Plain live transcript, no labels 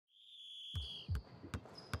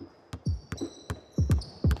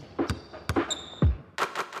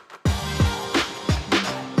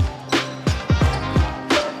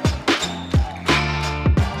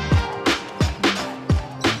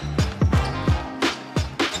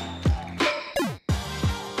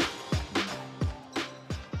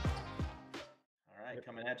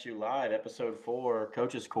at you live, episode 4,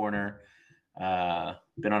 Coach's Corner.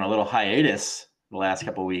 Been on a little hiatus the last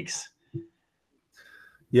couple weeks.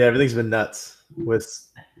 Yeah, everything's been nuts with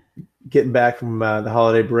getting back from the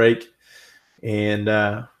holiday break and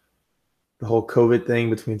the whole COVID thing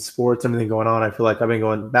between sports, everything going on. I feel like I've been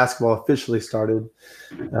going. Basketball officially started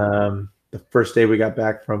the first day we got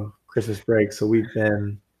back from Christmas break, so we've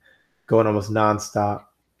been going almost nonstop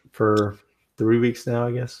for 3 weeks now,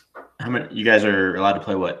 I guess. How many? You guys are allowed to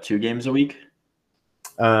play what? 2 games a week?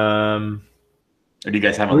 Or do you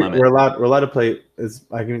guys have a limit? We're allowed to play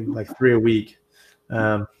like 3 a week.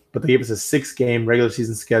 But they gave us a 6-game regular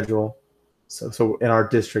season schedule. So in our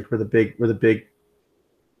district, we're the big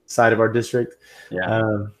side of our district. Yeah.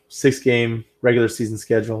 6-game regular season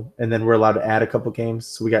schedule, and then we're allowed to add a couple games.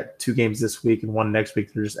 So we got 2 games this week and 1 next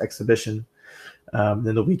week. They're just exhibition.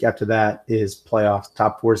 Then the week after that is playoffs,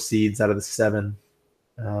 top 4 seeds out of the 7,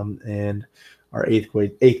 and our eighth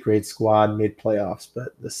grade squad made playoffs, but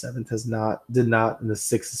the 7th did not, and the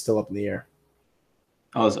 6th is still up in the air.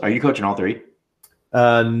 Oh, are you coaching all 3?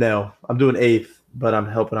 No, I'm doing 8th, but I'm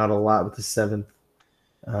helping out a lot with the 7th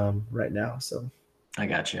right now. So I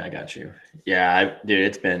got you. Yeah, dude,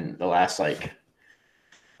 it's been the last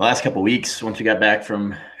couple weeks. Once we got back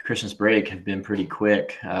from Christmas break, have been pretty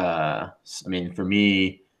quick. I mean, for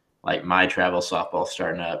me, like my travel softball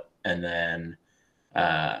starting up, and then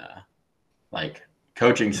my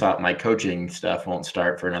coaching stuff won't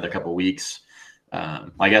start for another couple weeks.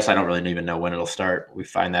 I guess I don't really even know when it'll start. We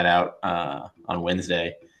find that out on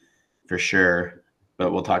Wednesday for sure,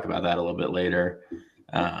 but we'll talk about that a little bit later.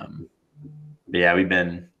 But yeah, we've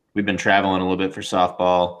been traveling a little bit for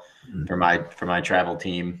softball for my travel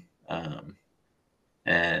team,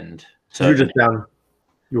 and so you're just down.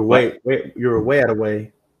 You were way out of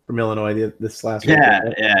way from Illinois this last week.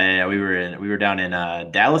 Yeah. We were down in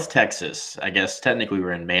Dallas, Texas. I guess technically we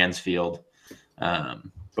were in Mansfield, but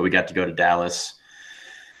we got to go to Dallas.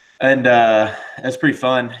 And it was pretty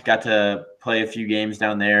fun. Got to play a few games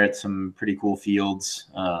down there at some pretty cool fields.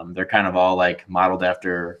 They're kind of all like modeled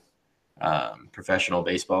after professional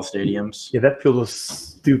baseball stadiums. Yeah, that field was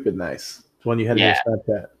stupid nice. The one you had to expect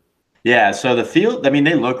that. Yeah, so the field, I mean,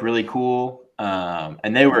 they look really cool.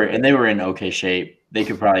 And they were in okay shape. They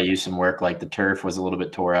could probably use some work. Like the turf was a little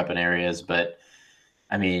bit tore up in areas, but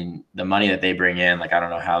I mean, the money that they bring in, like I don't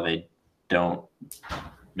know how they don't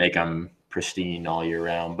make them pristine all year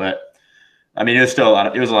round, but I mean, it was a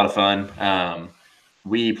lot of fun.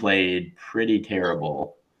 We played pretty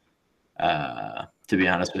terrible, to be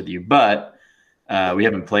honest with you, but we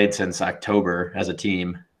haven't played since October as a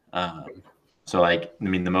team. So like, I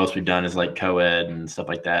mean, the most we've done is like co-ed and stuff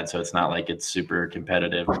like that. So it's not like it's super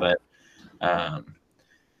competitive, but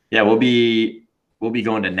yeah, we'll be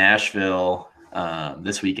going to Nashville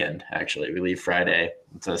this weekend. Actually, we leave Friday.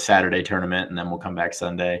 It's a Saturday tournament, and then we'll come back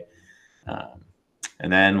Sunday.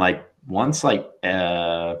 And then once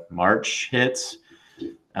March hits,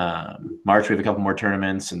 March we have a couple more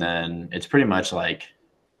tournaments, and then it's pretty much like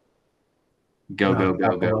go.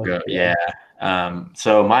 Yeah.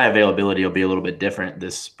 So my availability will be a little bit different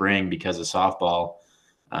this spring because of softball.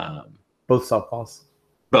 Both softballs.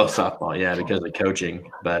 Both softball, yeah, because of coaching.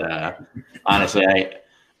 But honestly,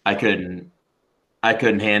 I couldn't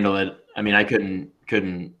handle it. I mean, I couldn't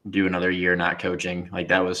do another year not coaching. Like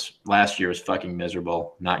last year was fucking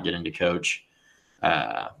miserable not getting to coach.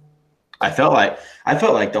 I felt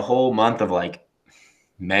like the whole month of like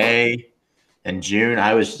May and June,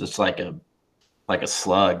 I was just like a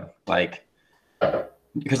slug, like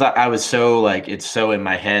because I was so like it's so in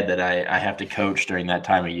my head that I have to coach during that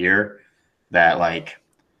time of year that like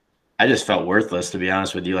I just felt worthless, to be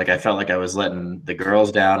honest with you. Like I felt like I was letting the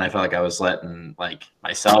girls down. I felt like I was letting like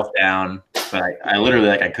myself down. But I literally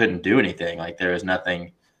I couldn't do anything. Like there was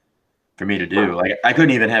nothing for me to do. Like I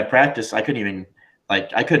couldn't even have practice. I couldn't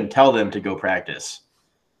tell them to go practice.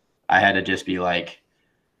 I had to just be like,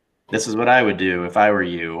 this is what I would do if I were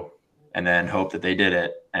you, and then hope that they did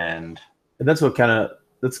it. And that's kind of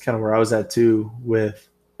where I was at too with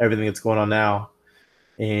everything that's going on now,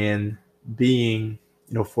 and being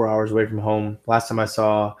 4 hours away from home. Last time I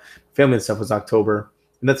saw family and stuff was October,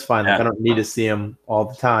 and that's fine. Like I don't need to see them all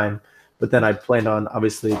the time, but then I planned on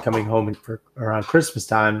obviously coming home for around Christmas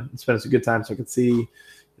time and spending some good time so I could see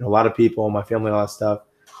a lot of people, my family, all that stuff.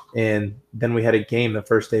 And then we had a game the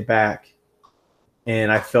first day back,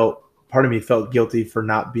 and part of me felt guilty for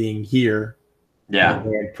not being here,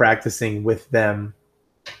 and practicing with them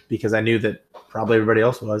because I knew that probably everybody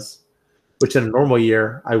else was. Which in a normal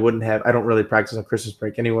year, I wouldn't have. I don't really practice on Christmas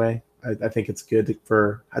break anyway. I think it's good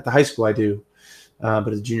at the high school I do. But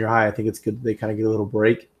at junior high, I think it's good that they kind of get a little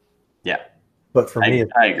break. Yeah. But for me,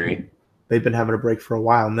 I agree. They've been having a break for a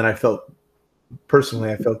while, and then I felt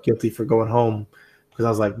guilty for going home because I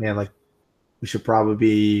was like, man, like we should probably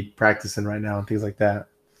be practicing right now and things like that.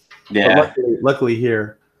 Yeah. But luckily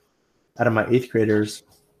here, out of my 8th graders,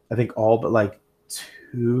 I think all but like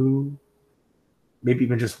 2, maybe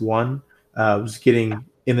even just 1, was getting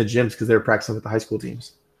in the gyms because they were practicing with the high school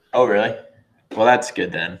teams. Oh, really? Well, that's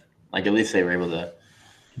good then. Like at least they were able to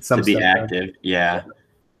be active. Done. Yeah.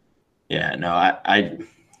 Yeah. No, I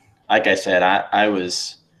like I said,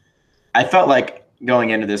 I felt like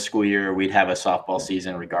going into this school year, we'd have a softball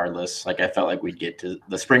season regardless. Like I felt like we'd get to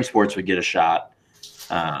the spring sports would get a shot.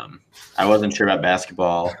 I wasn't sure about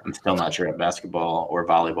basketball. I'm still not sure about basketball or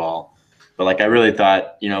volleyball. But like I really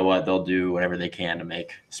thought, you know what, they'll do whatever they can to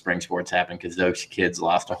make spring sports happen because those kids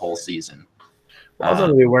lost a whole season. Well, I was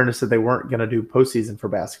under the awareness that they weren't going to do postseason for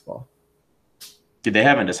basketball. Dude, they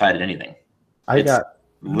haven't decided anything. It's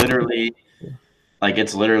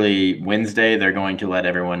literally Wednesday. They're going to let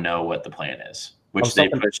everyone know what the plan is, which they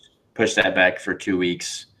pushed that back for 2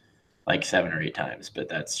 weeks, like 7 or 8 times. But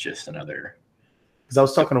that's just another. Because I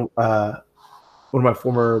was talking to one of my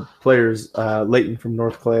former players, Leighton from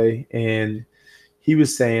North Clay, and he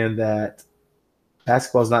was saying that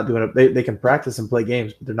basketball is not doing it. They can practice and play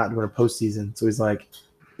games, but they're not doing a postseason. So he's like,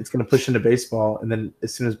 it's going to push into baseball, and then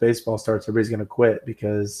as soon as baseball starts, everybody's going to quit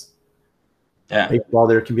because baseball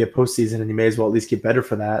there can be a postseason, and you may as well at least get better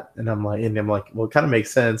for that. And I'm like, well, it kind of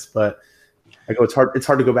makes sense, but I go, it's hard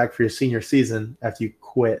to go back for your senior season after you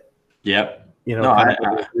quit. Yep. You know,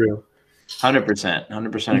 100%,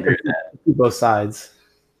 100% agree with that. Both sides.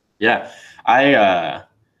 Yeah,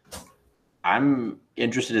 I'm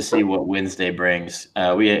interested to see what Wednesday brings.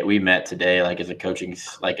 We met today, like as a coaching,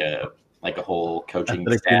 like a whole coaching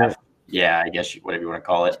staff. Yeah, I guess whatever you want to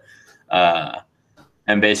call it.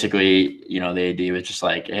 And basically, you know, the AD was just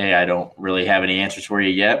like, hey, I don't really have any answers for you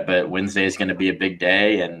yet, but Wednesday is going to be a big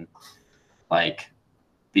day, and like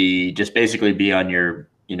be on your,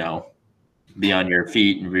 you know, be on your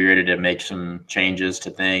feet and be ready to make some changes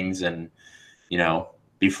to things and, you know,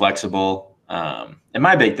 be flexible. And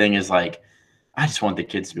my big thing is like, I just want the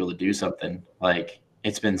kids to be able to do something. Like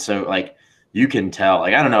it's been so like, you can tell,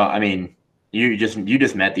 like, I don't know. I mean, you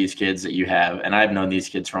just met these kids that you have, and I've known these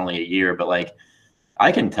kids for only a year, but like,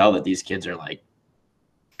 I can tell that these kids are like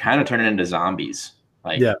kind of turning into zombies.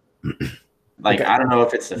 Like, yeah. Like, okay. I don't know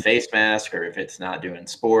if it's the face mask or if it's not doing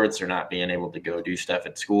sports or not being able to go do stuff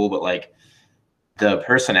at school, but like the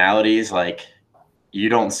personalities, like you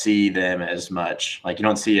don't see them as much. Like you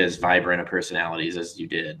don't see as vibrant of personalities as you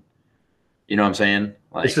did. You know what I'm saying?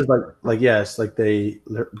 Like, it's just yes, like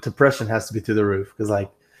their depression has to be through the roof because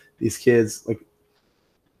like these kids, like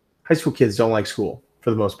high school kids don't like school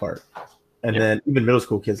for the most part. And then even middle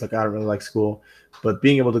school kids, like I don't really like school, but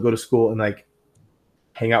being able to go to school and like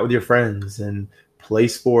hang out with your friends and play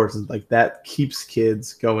sports and like that keeps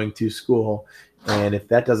kids going to school. And if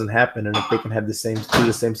that doesn't happen, and if they can have do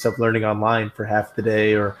the same stuff learning online for half the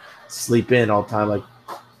day or sleep in all the time, like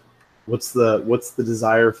what's the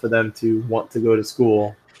desire for them to want to go to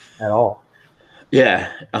school at all?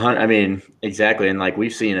 Yeah, I mean, exactly. And like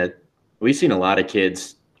we've seen a lot of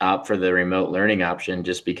kids opt for the remote learning option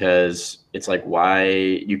just because it's like, why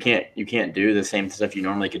you can't do the same stuff you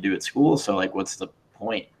normally could do at school. So like, what's the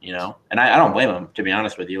point, you know? And I don't blame them, to be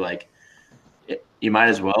honest with you. Like you might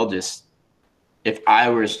as well just, if I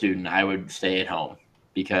were a student, I would stay at home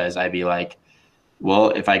because I'd be like, well,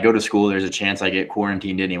 if I go to school, there's a chance I get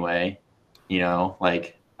quarantined anyway, you know,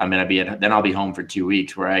 like then I'll be home for 2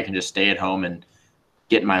 weeks where I can just stay at home and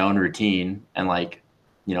get in my own routine. And like,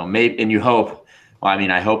 you know, and you hope, well, I mean,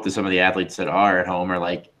 I hope that some of the athletes that are at home are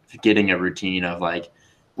like getting a routine of like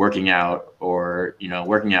working out or, you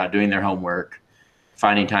know, doing their homework,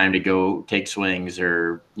 finding time to go take swings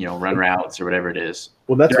or, you know, run routes or whatever it is.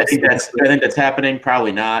 Well, I think that's happening.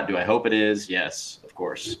 Probably not. Do I hope it is? Yes, of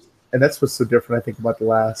course. And that's what's so different, I think, about the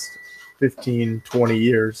last 15, 20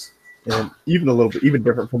 years. And even a little bit, even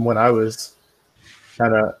different from when I was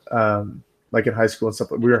kind of like in high school and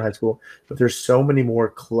stuff. Like we were in high school, but there's so many more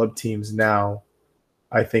club teams now,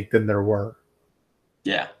 I think, than there were.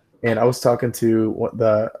 Yeah. And I was talking to one of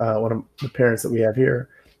the parents that we have here,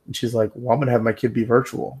 and she's like, well, I'm going to have my kid be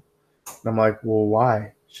virtual. And I'm like, well,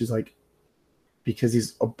 why? She's like, because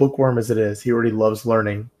he's a bookworm as it is. He already loves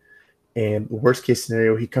learning. And the worst case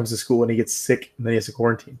scenario, he comes to school and he gets sick and then he has to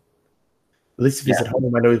quarantine. At least if he's at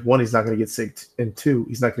home, I know he's not going to get sick. And 2,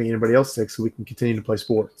 he's not going to get anybody else sick so we can continue to play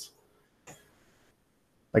sports.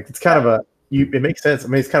 Like it's kind of it makes sense. I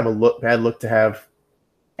mean, it's kind of a bad look to have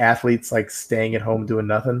athletes like staying at home doing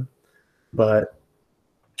nothing. But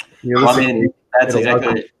I mean, that's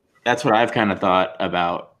exactly that's what I've kind of thought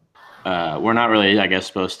about. We're not really, I guess,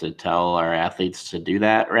 supposed to tell our athletes to do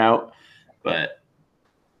that route, but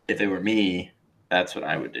if it were me, that's what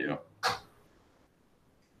I would do.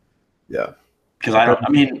 Yeah. Because I don't. I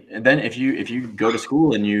mean, then if you go to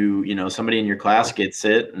school and somebody in your class gets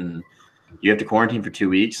it and you have to quarantine for 2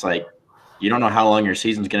 weeks, like you don't know how long your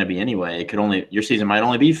season's going to be anyway. Your season might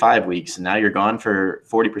only be 5 weeks, and now you're gone for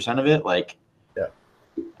 40% of it. Like, yeah,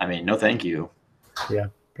 I mean, no, thank you. Yeah,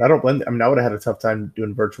 but I don't blend. I mean, I would have had a tough time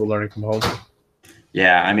doing virtual learning from home.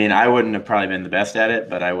 Yeah, I mean, I wouldn't have probably been the best at it,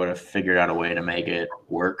 but I would have figured out a way to make it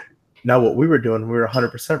work. Now, what we were doing, we were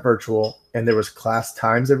 100% virtual, and there was class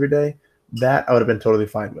times every day. That I would have been totally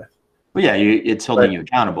fine with. Well, yeah, it's holding you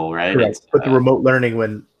accountable, right? But the remote learning,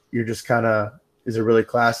 when you're just kind of, is it really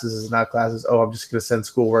classes? Is it not classes? Oh, I'm just going to send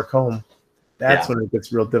schoolwork home. That's when it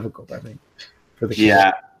gets real difficult, I think, for the kids.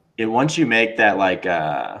 Yeah, once you make that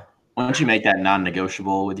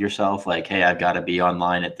non-negotiable with yourself, like, hey, I've got to be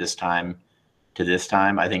online at this time to this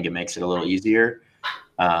time, I think it makes it a little easier.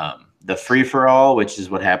 The free-for-all, which is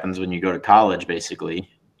what happens when you go to college, basically,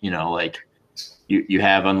 like you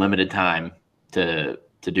have unlimited time to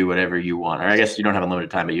do whatever you want. Or I guess you don't have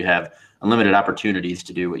unlimited time, but you have unlimited opportunities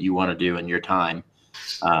to do what you want to do in your time.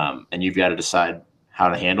 And you've got to decide how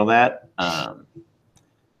to handle that. I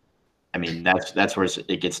mean, that's where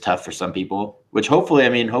it gets tough for some people, which hopefully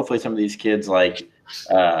some of these kids, like,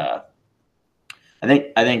 I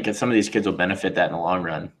think some of these kids will benefit that in the long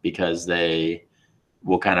run, because they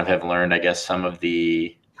will kind of have learned, I guess, some of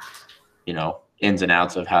the, ins and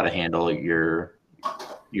outs of how to handle your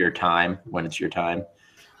time when it's your time.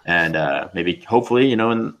 And maybe hopefully, in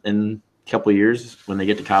a couple of years when they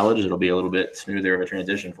get to college, it'll be a little bit smoother of a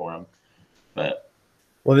transition for them. But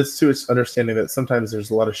it's understanding that sometimes there's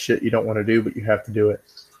a lot of shit you don't want to do, but you have to do it.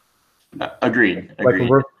 Agreed. Like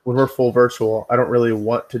when we're full virtual, I don't really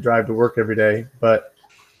want to drive to work every day, but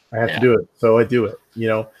I have to do it, so I do it.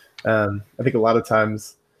 I think a lot of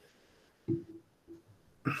times,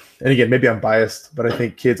 and again, maybe I'm biased, but I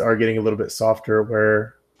think kids are getting a little bit softer,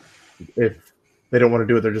 where if they don't want to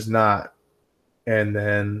do it, they're just not. And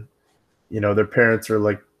then, their parents are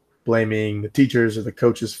like blaming the teachers or the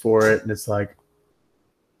coaches for it. And it's like,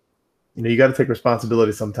 you got to take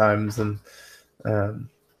responsibility sometimes. And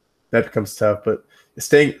that becomes tough. But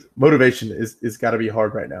motivation is got to be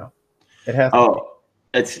hard right now. It has to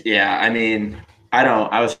be. I mean,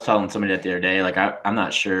 I was telling somebody that the other day, like, I'm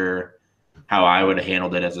not sure how I would have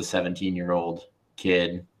handled it as a 17-year-old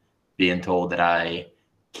kid being told that I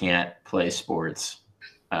can't play sports,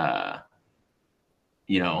 or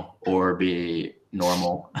be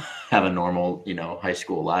normal, have a normal, high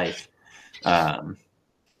school life. But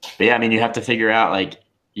yeah, I mean, you have to figure out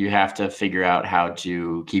how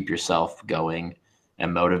to keep yourself going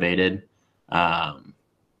and motivated. And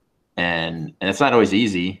it's not always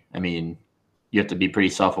easy. I mean, you have to be pretty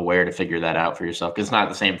self-aware to figure that out for yourself, because it's not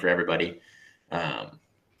the same for everybody.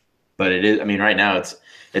 But it is, I mean, right now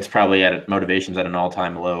it's probably motivation's at an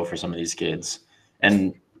all-time low for some of these kids,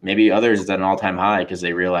 and maybe others is at an all-time high, because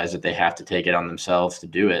they realize that they have to take it on themselves to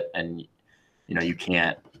do it. And, you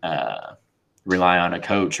can't rely on a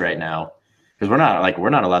coach right now, because we're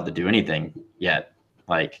not allowed to do anything yet.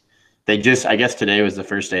 Like, I guess today was the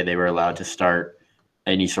first day they were allowed to start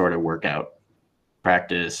any sort of workout,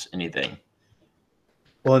 practice, anything.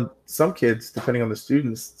 Well, and some kids, depending on the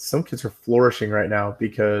students, some kids are flourishing right now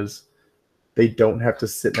because they don't have to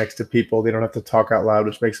sit next to people. They don't have to talk out loud,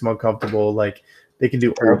 which makes them uncomfortable. Like, they can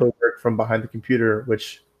do all the work from behind the computer,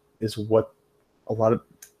 which is what a lot of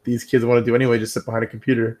these kids want to do anyway, just sit behind a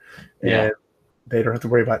computer. And they don't have to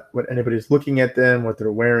worry about what anybody's looking at them, what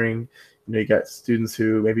they're wearing. You got students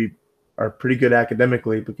who maybe are pretty good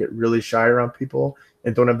academically, but get really shy around people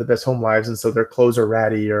and don't have the best home lives. And so their clothes are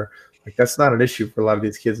ratty, or like, that's not an issue for a lot of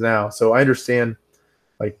these kids now. So I understand,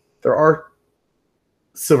 like, there are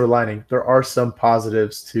silver lining. There are some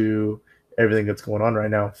positives to everything that's going on right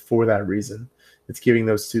now for that reason. It's giving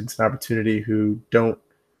those students an opportunity who don't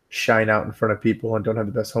shine out in front of people and don't have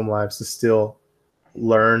the best home lives to still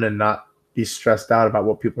learn and not be stressed out about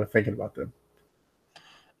what people are thinking about them.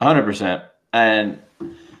 100%. And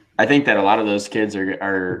I think that a lot of those kids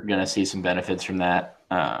are going to see some benefits from that.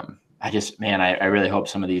 I really hope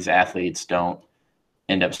some of these athletes don't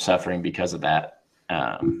end up suffering because of that.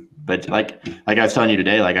 But like I was telling you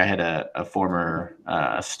today, like, I had a former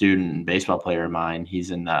student baseball player of mine.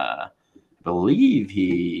 He's I believe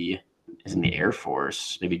he is in the Air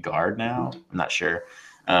Force, maybe guard now. I'm not sure.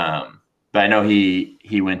 But I know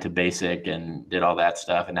he went to basic and did all that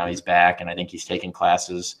stuff, and now he's back, and I think he's taking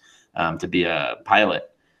classes to be a pilot.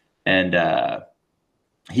 And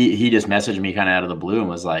he just messaged me kind of out of the blue and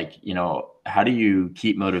was like, how do you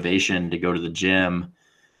keep motivation to go to the gym?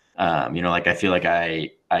 Like I feel like I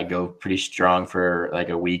go pretty strong for like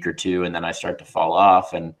a week or two, and then I start to fall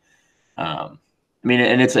off. And I mean,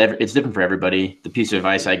 and it's different for everybody. The piece of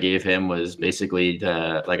advice I gave him was basically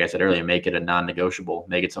to, like I said earlier, make it a non-negotiable,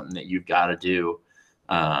 make it something that you've got to do.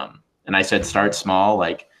 And I said, start small,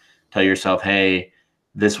 like tell yourself, hey,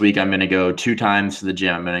 this week I'm going to go 2 times to the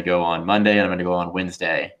gym. I'm going to go on Monday and I'm going to go on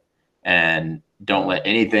Wednesday, and don't let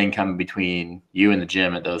anything come between you and the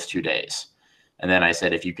gym at those 2 days. And then I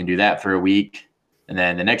said, if you can do that for a week, and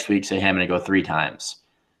then the next week say, hey, I'm going to go 3 times,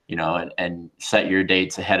 and set your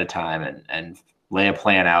dates ahead of time and lay a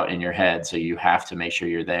plan out in your head. So you have to make sure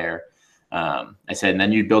you're there. I said, and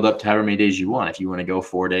then you build up to however many days you want. If you want to go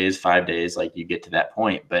 4 days, 5 days, like you get to that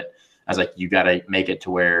point. But I was like, you got to make it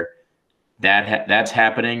to where that's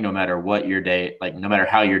happening no matter what your day, like no matter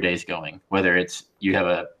how your day's going, whether it's you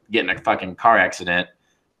get in a fucking car accident,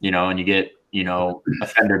 and you get, a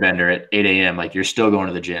fender bender at 8 a.m., like you're still going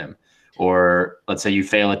to the gym. Or let's say you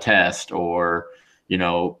fail a test, or,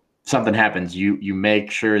 something happens, you make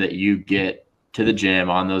sure that you get to the gym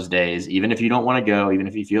on those days, even if you don't want to go, even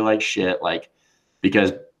if you feel like shit, like,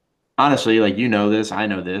 because honestly, like, this, I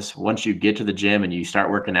know this, once you get to the gym and you start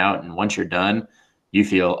working out, and once you're done, you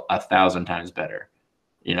feel 1,000 times better.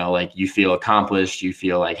 Like you feel accomplished. You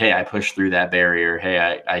feel like, hey, I pushed through that barrier. Hey,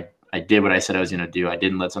 I did what I said I was going to do. I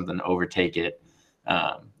didn't let something overtake it.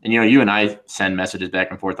 And you and I send messages back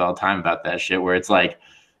and forth all the time about that shit, where it's like,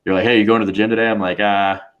 you're like, hey, you going to the gym today? I'm like,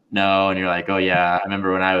 no. And you're like, oh yeah, I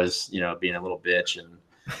remember when I was, being a little bitch, and,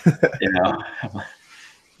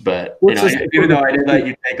 but, even though I did let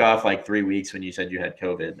you take off like 3 weeks when you said you had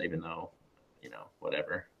COVID, even though,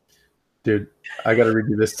 whatever. Dude, I got to read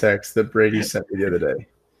you this text that Brady sent me the other day.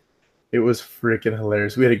 It was freaking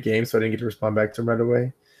hilarious. We had a game, so I didn't get to respond back to him right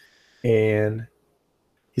away. And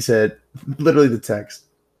he said, literally the text,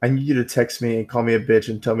 I need you to text me and call me a bitch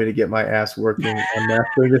and tell me to get my ass working on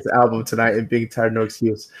mastering this album tonight and being tired, no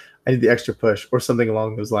excuse. I need the extra push, or something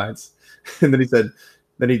along those lines. And then he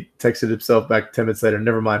texted himself back 10 minutes later,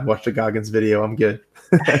 never mind, watch the Goggins video. I'm good.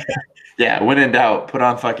 Yeah, when in doubt, put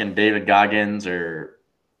on fucking David Goggins, or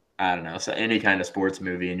I don't know, so any kind of sports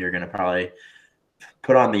movie, and you're going to probably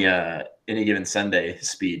put on the Any Given Sunday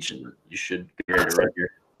speech, and you should get ready to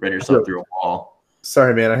run yourself through a wall.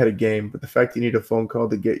 Sorry, man, I had a game, but the fact you need a phone call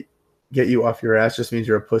to get you off your ass just means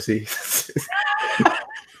you're a pussy.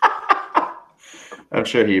 I'm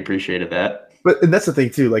sure he appreciated that. And that's the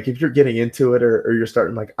thing too. Like if you're getting into it, or you're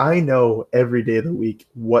starting, like I know every day of the week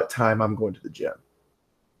what time I'm going to the gym.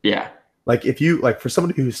 Yeah. Like if you, like for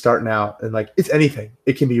somebody who's starting out, and like it's anything,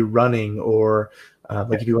 it can be running, or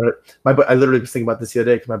like if you want to, I literally was thinking about this the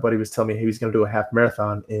other day because my buddy was telling me he was going to do a half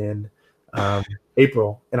marathon in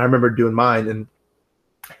April, and I remember doing mine and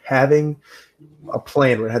having a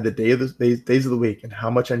plan where I had the days of the week and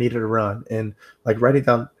how much I needed to run, and like writing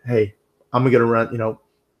down, hey, I'm going to run,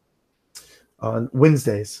 on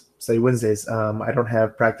Wednesdays. Say Wednesdays, I don't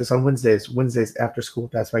have practice on Wednesdays. Wednesdays after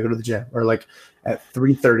school, that's when I go to the gym. Or like at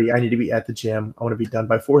 3:30, I need to be at the gym. I want to be done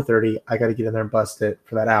by 4:30. I got to get in there and bust it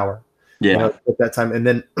for that hour. Yeah. At that time, and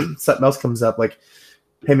then something else comes up, like,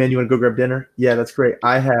 hey man, you want to go grab dinner? Yeah, that's great.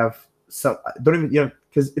 I have some. Don't even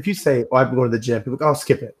because if you say, oh, I'm going to the gym, people go, I'll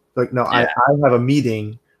skip it. Like, no, yeah. I have a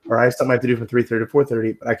meeting, or I have something I have to do from 3:30 to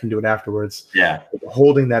 4:30, but I can do it afterwards. Yeah. Like,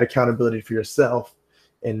 holding that accountability for yourself,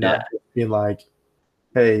 and not being like,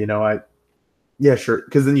 hey, yeah, sure.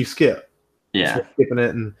 Because then you skip. Yeah. You skipping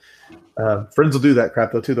it. And friends will do that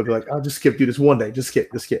crap though too. They'll be like, I'll just skip you this one day. Just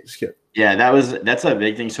skip. Yeah, that's a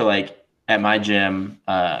big thing. So like at my gym,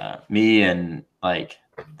 me and like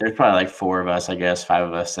there's probably like 4 of us, I guess, 5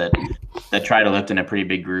 of us that try to lift in a pretty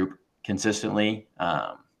big group consistently.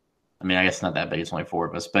 I mean, I guess it's not that big. It's only 4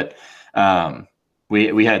 of us, but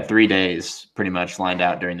we had 3 days pretty much lined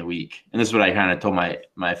out during the week. And this is what I kind of told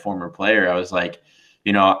my former player. I was like,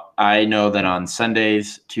 I know that on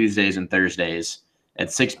Sundays, Tuesdays, and Thursdays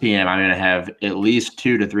at 6 p.m., I'm going to have at least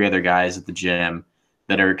 2 to 3 other guys at the gym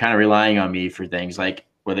that are kind of relying on me for things like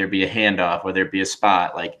whether it be a handoff, whether it be a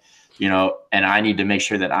spot, like, and I need to make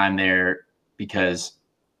sure that I'm there because,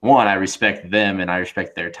 one, I respect them and I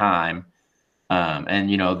respect their time. And,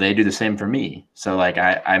 they do the same for me. So, like,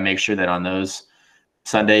 I make sure that on those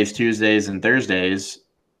Sundays, Tuesdays, and Thursdays,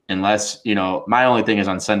 unless, my only thing is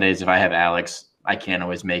on Sundays, if I have Alex, I can't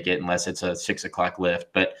always make it unless it's a 6 o'clock lift.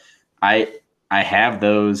 But I have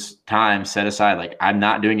those times set aside. Like, I'm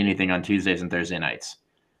not doing anything on Tuesdays and Thursday nights.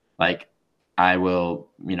 Like, I will,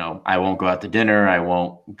 I won't go out to dinner. I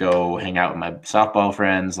won't go hang out with my softball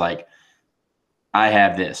friends. Like, I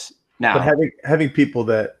have this. But Now, having people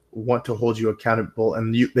that want to hold you accountable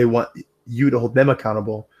and they want you to hold them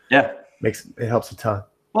accountable yeah. helps a ton.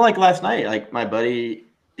 Well, like last night, like my buddy,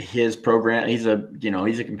 his program, he's a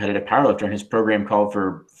competitive powerlifter, and his program called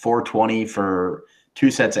for 420 for 2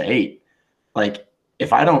 sets of 8. Like,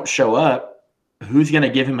 if I don't show up, who's going to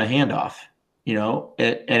give him a handoff?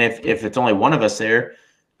 And if it's only one of us there,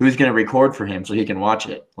 who's going to record for him so he can watch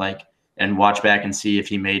it, like, and watch back and see if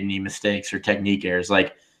he made any mistakes or technique errors?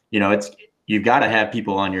 Like, you've got to have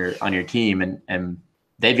people on your team, and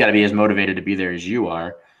they've got to be as motivated to be there as you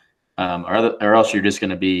are. Or else you're just going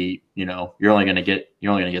to be, you're only going to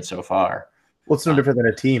get so far. Well, it's no different than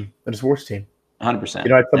a sports team.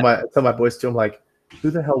 100%. I tell my boys too. I'm like, who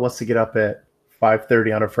the hell wants to get up at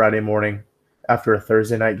 5:30 on a Friday morning after a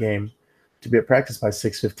Thursday night game to be at practice by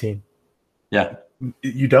 6:15? Yeah,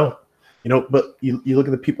 you don't. But you look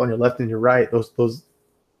at the people on your left and your right. Those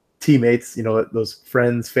teammates, those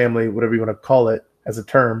friends, family, whatever you want to call it as a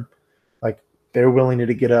term, like they're willing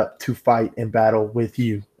to get up to fight and battle with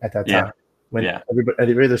you at that time when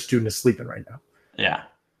every other student is sleeping right now. Yeah.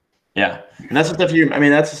 Yeah. And that's the stuff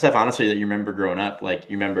that's the stuff honestly that you remember growing up. Like,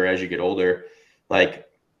 you remember as you get older, like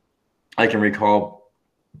I can recall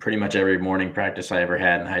pretty much every morning practice I ever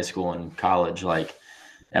had in high school and college, like,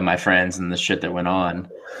 and my friends and the shit that went on.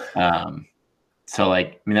 So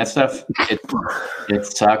like, that stuff, it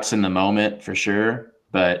sucks in the moment for sure.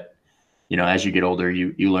 But as you get older,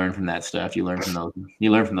 you learn from that stuff. You learn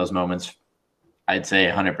from those moments, I'd say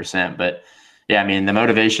 100%. But yeah, the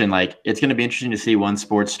motivation, like, it's going to be interesting to see once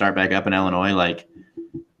sports start back up in Illinois. Like,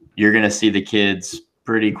 you're going to see the kids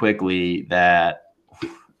pretty quickly that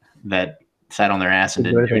sat on their ass and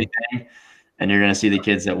didn't do anything. And you're going to see the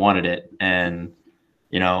kids that wanted it. And,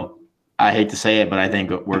 I hate to say it, but I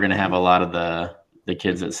think we're going to have a lot of the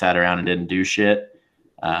kids that sat around and didn't do shit.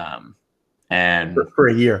 And for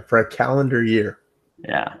a calendar year.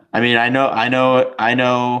 Yeah. I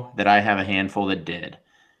know that I have a handful that did.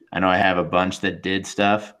 I know I have a bunch that did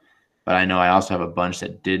stuff, but I know I also have a bunch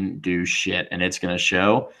that didn't do shit, and it's going to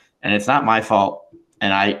show. And it's not my fault.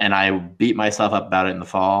 And I beat myself up about it in the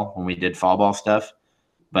fall when we did fall ball stuff,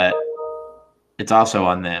 but it's also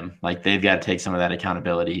on them. Like, they've got to take some of that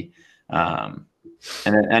accountability. And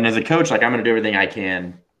as a coach, like, I'm going to do everything I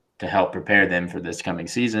can to help prepare them for this coming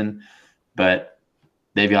season, but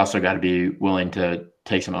they've also got to be willing to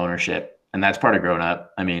take some ownership. And that's part of growing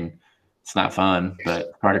up. It's not fun,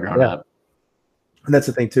 but part of growing up. And that's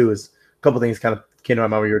the thing too, is a couple things kind of came to my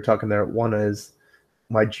mind when you were talking there. One is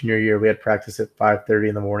my junior year, we had practice at 5:30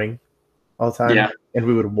 in the morning all the time. Yeah. And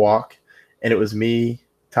we would walk, and it was me,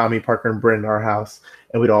 Tommy, Parker, and Brent in our house.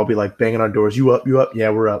 And we'd all be like banging on doors. You up?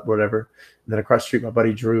 Yeah, we're up, whatever. And then across the street, my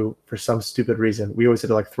buddy Drew, for some stupid reason, we always had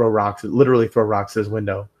to like literally throw rocks at his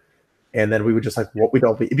window. And then we would just like,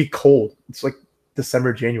 it'd be cold. It's like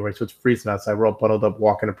December, January, so it's freezing outside. We're all bundled up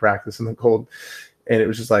walking to practice in the cold. And it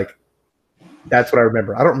was just like, that's what I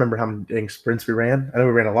remember. I don't remember how many sprints we ran. I know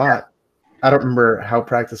we ran a lot. I don't remember how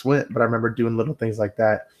practice went, but I remember doing little things like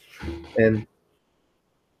that. And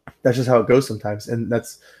that's just how it goes sometimes. And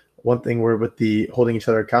that's one thing where with the holding each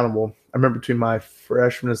other accountable. I remember between my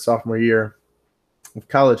freshman and sophomore year of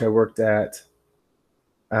college, I worked at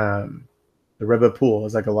the Redbud Pool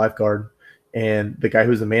as like a lifeguard. And the guy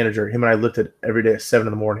who's the manager, him and I lifted every day at 7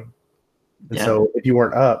 a.m. And so if you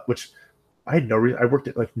weren't up, which I had no reason, I worked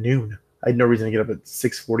at like noon. I had no reason to get up at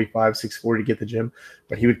 6:45, 6:40 to get to the gym.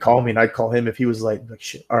 But he would call me and I'd call him if he was like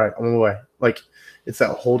shit, all right, I'm on my way. Like, it's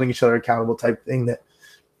that holding each other accountable type thing that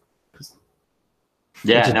it's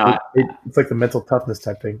like the mental toughness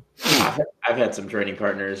type thing. I've had some training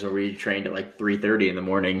partners where we trained at like 3:30 in the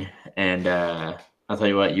morning, and I'll tell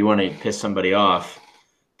you what, you want to piss somebody off,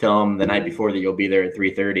 tell them the night before that you'll be there at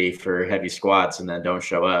 3:30 for heavy squats, and then don't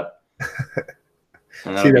show up.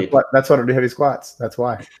 See, that's why I don't do heavy squats. That's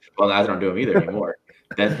why. Well, I don't do them either anymore.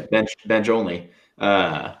 bench only.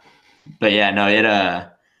 But yeah, no,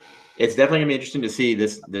 it's definitely gonna be interesting to see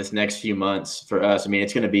this next few months for us.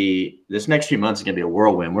 This next few months is gonna be a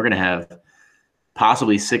whirlwind. We're gonna have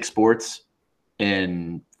possibly 6 sports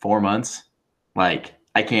in 4 months. Like,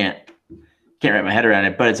 I can't wrap my head around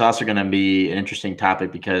it, but it's also gonna be an interesting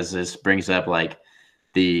topic because this brings up like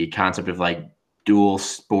the concept of like dual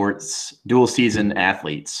season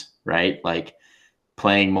athletes, right? Like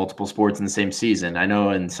playing multiple sports in the same season. I know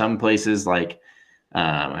in some places, like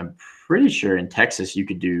I'm pretty sure in Texas, you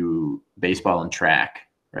could do baseball and track,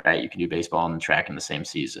 right? You can do baseball and track in the same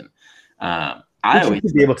season. I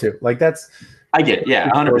always be able to, like, I get it. Yeah,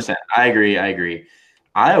 100%. I agree.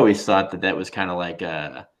 I always thought that was kind of like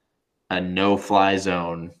a no-fly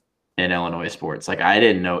zone in Illinois sports. Like, I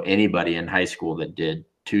didn't know anybody in high school that did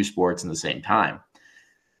two sports in the same time.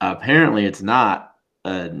 Apparently, it's not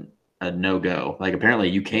a no-go. Like, apparently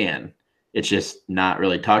you can. It's just not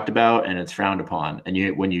really talked about, and it's frowned upon.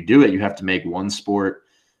 And when you do it, you have to make one sport,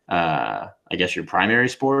 I guess, your primary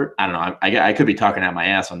sport. I don't know. I could be talking out my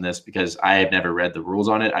ass on this because I have never read the rules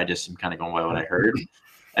on it. I just am kind of going by what I heard.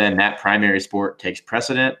 And then that primary sport takes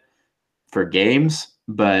precedent for games.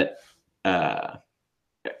 But, I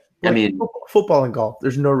mean, football and golf,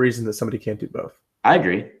 there's no reason that somebody can't do both. I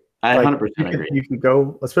agree. I 100% agree. You can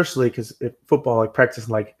go, especially because football, like practice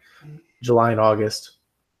in like July and August,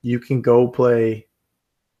 you can go play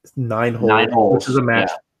 9 holes, which is a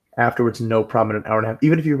match. Afterwards, no problem, in an hour and a half.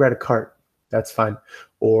 Even if you ride a cart, that's fine.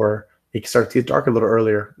 Or it starts to get dark a little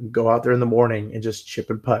earlier. Go out there in the morning and just chip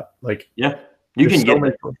and putt. Like, yeah, you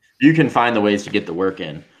can find the ways to get the work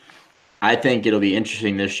in. I think it'll be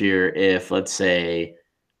interesting this year if, let's say,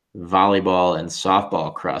 volleyball and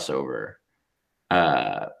softball crossover.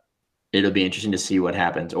 It'll be interesting to see what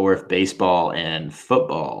happens. Or if baseball and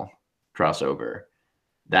football crossover,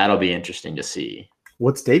 that'll be interesting to see.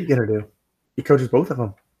 What's Dave gonna do? He coaches both of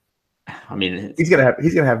them. I mean, he's gonna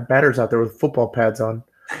have batters out there with football pads on,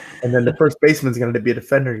 and then the first baseman's gonna be a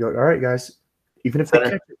defender. You're like, all right, guys, even if they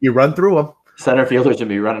catch it, you run through them. Center fielders gonna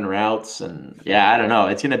be running routes, and I don't know.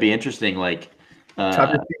 It's gonna be interesting. Like,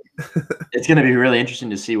 it's gonna be really interesting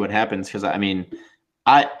to see what happens because I mean,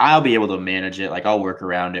 I'll be able to manage it. Like, I'll work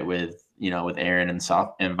around it with Aaron and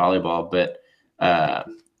volleyball, but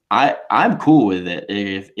I'm cool with it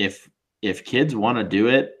if kids want to do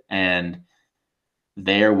it and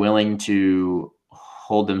they're willing to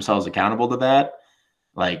hold themselves accountable to that.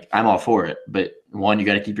 Like, I'm all for it. But 1, you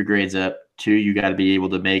got to keep your grades up. 2, you got to be able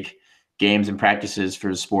to make games and practices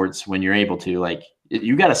for sports when you're able to. Like,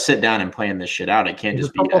 you got to sit down and plan this shit out. It can't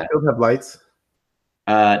just be that. Does the football field have lights?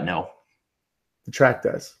 No. The track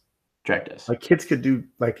does. Like, kids could do,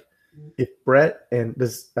 like, if Brett and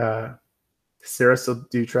does Sarah still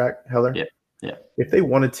do track, Heller? Yeah. If they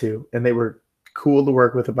wanted to and they were cool to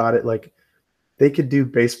work with about it, like, they could do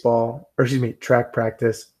track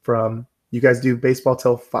practice from, you guys do baseball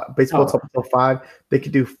till 5, till 5. They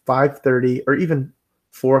could do 5:30 or even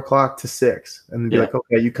 4 o'clock to 6 and be like,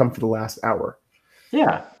 okay, you come for the last hour.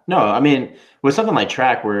 Yeah. No, I mean, with something like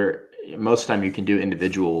track where most of the time you can do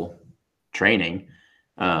individual training,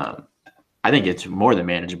 I think it's more than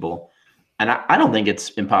manageable. And I don't think it's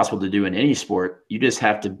impossible to do in any sport. You just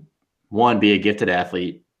have to, 1, be a gifted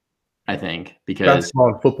athlete, I think, because basketball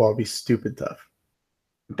and football would be stupid tough.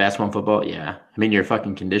 Basketball and football, yeah. I mean, your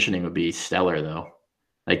fucking conditioning would be stellar, though.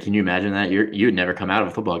 Like, can you imagine that? You'd never come out of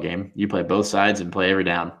a football game. You play both sides and play every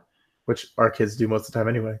down. Which our kids do most of the time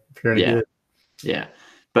anyway. If you're gonna do it. Yeah.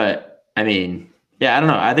 But I mean, I don't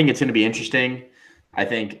know. I think it's gonna be interesting. I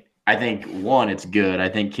think 1, it's good. I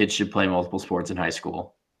think kids should play multiple sports in high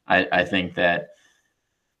school. I think that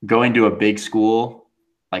going to a big school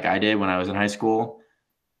like I did when I was in high school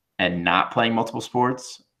and not playing multiple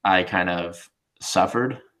sports, I kind of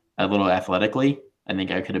suffered a little athletically. I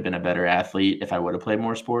think I could have been a better athlete if I would have played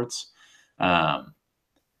more sports. But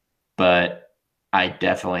I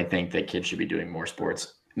definitely think that kids should be doing more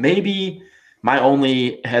sports. Maybe my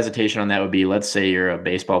only hesitation on that would be, let's say you're a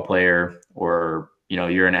baseball player or,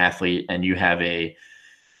 you're an athlete and you have a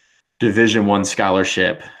Division I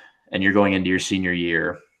scholarship and you're going into your senior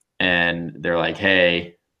year and they're like,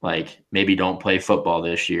 hey, like, maybe don't play football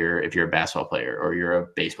this year if you're a basketball player or you're a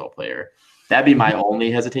baseball player. That'd be my only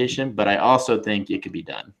hesitation, but I also think it could be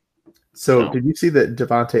done. So did you see that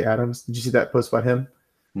Devontae Adams? Did you see that post about him?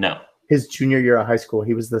 No. His junior year of high school,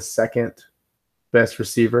 he was the 2nd best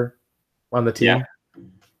receiver on the team.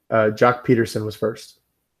 Yeah. Jock Peterson was first.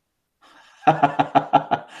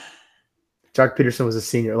 Jock Peterson was a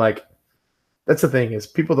senior. Like, that's the thing is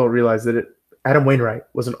people don't realize that Adam Wainwright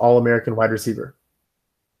was an All-American wide receiver.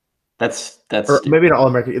 That's or maybe an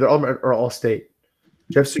All-American, either All-American or All-State.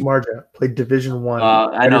 Jeff Sumarja played Division I.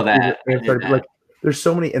 I know that. Like, there's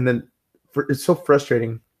so many, and then it's so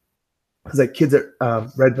frustrating because like kids at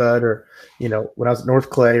Redbud or when I was at North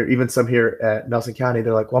Clay or even some here at Nelson County,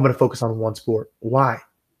 they're like, "Well, I'm going to focus on one sport." Why?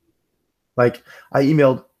 Like, I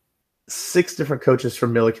emailed 6 different coaches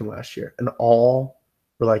from Milliken last year, and all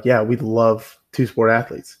were like, "Yeah, we'd love 2-sport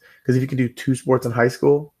athletes because if you can do 2 sports in high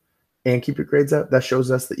school and keep your grades up, that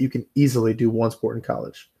shows us that you can easily do 1 sport in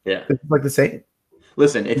college." Yeah, it's like the same.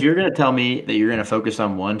 Listen, if you're going to tell me that you're going to focus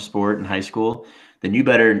on 1 sport in high school, then you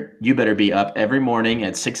better be up every morning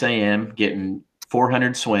at 6 a.m. getting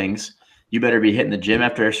 400 swings. You better be hitting the gym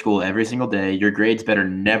after school every single day. Your grades better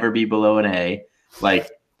never be below an A. Like,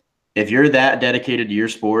 if you're that dedicated to your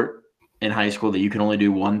sport in high school that you can only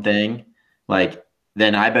do one thing, like,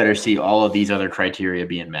 then I better see all of these other criteria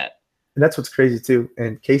being met. And that's what's crazy too.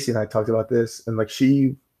 And Casey and I talked about this, and like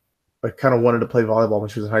she like kind of wanted to play volleyball when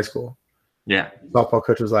she was in high school. Yeah. Softball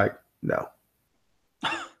coach was like, no.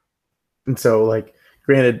 And so like,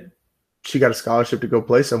 granted, she got a scholarship to go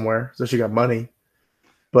play somewhere, so she got money.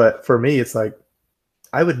 But for me, it's like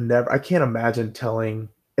I can't imagine telling.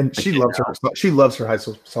 And she loves her high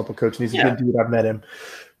school softball coach, and he's a good dude. I've met him.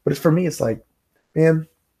 But for me, it's like, man,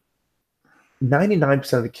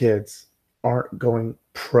 99% of the kids aren't going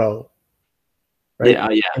pro. Right?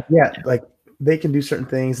 Yeah. Like they can do certain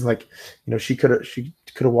things, and like, you know, she could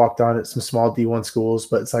have walked on at some small D1 schools,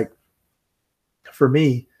 but it's like, for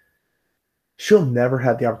me, she'll never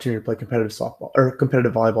have the opportunity to play competitive softball or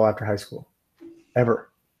competitive volleyball after high school,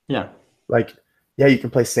 ever. Yeah. Like, yeah, you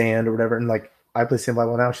can play sand or whatever, and like I play sand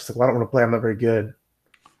volleyball now. She's like, well, I don't want to play. I'm not very good,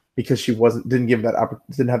 because she didn't have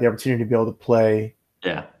the opportunity to be able to play.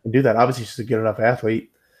 Yeah. And do that. Obviously, she's a good enough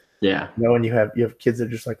athlete. Yeah. You know, and you have kids that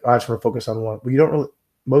are just like, oh, I just want to focus on one. Well, you don't really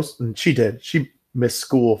and she did. She missed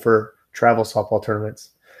school for travel softball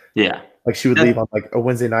tournaments. Yeah. Like she would leave on like a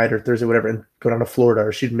Wednesday night or Thursday, whatever, and go down to Florida,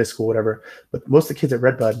 or she'd miss school, whatever. But most of the kids at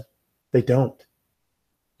Redbud, they don't.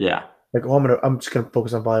 Yeah. Like, oh, I'm just gonna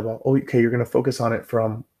focus on volleyball. Oh, okay, you're gonna focus on it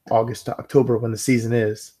from August to October when the season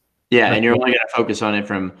is. Yeah, and you're only gonna focus on it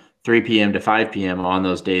from 3 p.m. to 5 p.m. on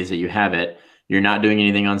those days that you have it. You're not doing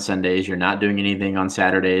anything on Sundays. You're not doing anything on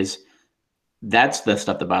Saturdays. That's the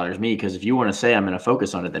stuff that bothers me, because if you want to say I'm going to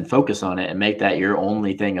focus on it, then focus on it and make that your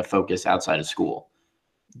only thing of focus outside of school.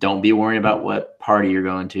 Don't be worrying about what party you're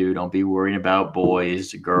going to. Don't be worrying about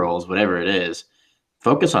boys, girls, whatever it is.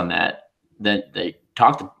 Focus on that. Then they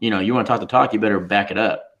talk to, you want to talk, you better back it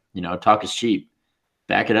up. Talk is cheap.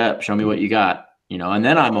 Back it up. Show me what you got, and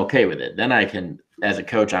then I'm okay with it. Then I can, as a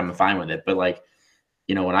coach, I'm fine with it. But like,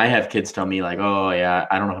 when I have kids tell me like, oh yeah,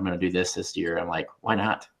 I don't know if I'm going to do this year. I'm like, why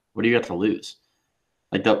not? What do you got to lose?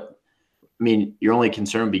 Like your only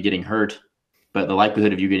concern would be getting hurt, but the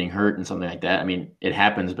likelihood of you getting hurt and something like that, it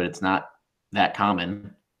happens, but it's not that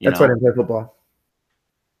common. That's why I didn't play football.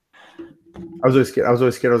 I was always scared. I was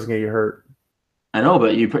going to get hurt. I know,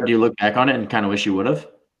 but you look back on it and kind of wish you would have.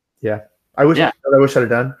 Yeah. I wish I'd have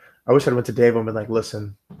done. I wish I'd went to Dave and been like,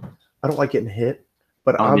 listen, I don't like getting hit,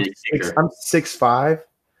 but I'm 6'5",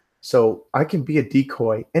 so I can be a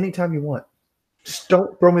decoy anytime you want. Just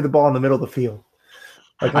don't throw me the ball in the middle of the field.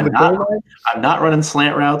 Like I'm not running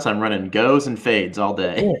slant routes. I'm running goes and fades all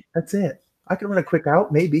day. That's it. I can run a quick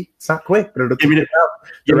out, maybe. It's not quick, but it'll give me to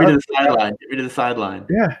the sideline. Give me to the sideline.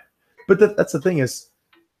 Yeah. But that's the thing is,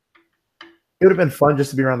 it would have been fun just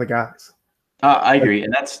to be around the guys. I agree,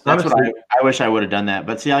 and that's honestly, what I wish I would have done that.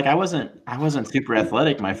 But see, like I wasn't super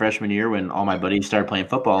athletic my freshman year when all my buddies started playing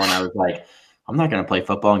football, and I was like, I'm not going to play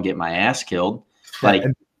football and get my ass killed. Like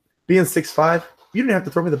being 6'5", you didn't have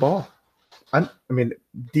to throw me the ball.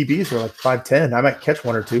 DBs were like 5'10". I might catch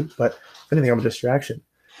one or two, but if anything, I'm a distraction.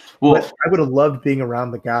 Well, but I would have loved being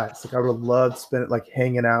around the guys. Like I would have loved spending like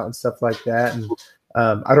hanging out and stuff like that. And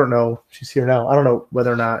I don't know. She's here now. I don't know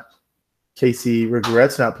whether or not Casey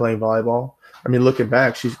regrets not playing volleyball. Looking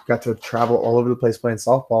back, she's got to travel all over the place playing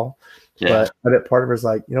softball. Yeah. But part of her is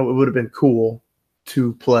like, it would have been cool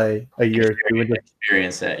to play a year or two and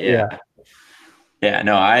experience that. Yeah. Yeah,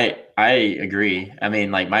 no, I agree.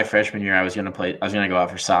 Like my freshman year, I was gonna go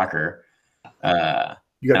out for soccer. I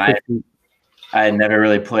had never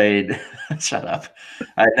really played. Shut up.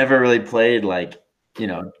 I never really played like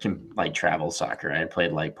travel soccer. I had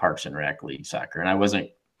played like Parks and Rec league soccer, and I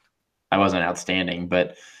wasn't outstanding,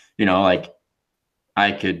 but like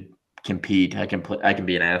I could compete. I can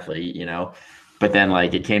be an athlete. But then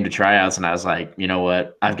like it came to tryouts, and I was like, you know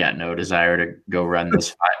what? I've got no desire to go run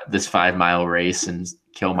this 5-mile race and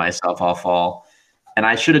kill myself all fall. And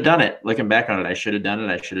I should have done it. Looking back on it, I should have done it.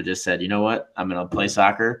 I should have just said, you know what? I'm going to play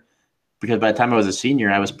soccer, because by the time I was a senior,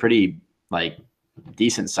 I was pretty like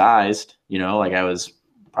decent sized. Like I was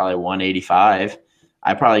probably 185.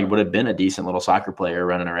 I probably would have been a decent little soccer player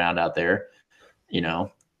running around out there.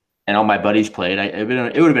 And all my buddies played. It would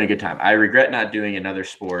have been a good time. I regret not doing another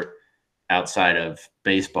sport outside of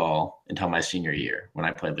baseball until my senior year when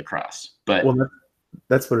I played lacrosse. But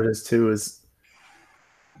that's what it is too.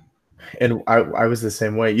 And I was the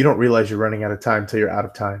same way. You don't realize you're running out of time until you're out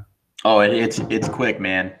of time. Oh, it's quick,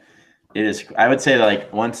 man. It is. I would say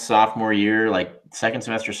like once sophomore year, like second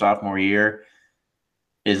semester sophomore year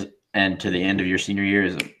and to the end of your senior year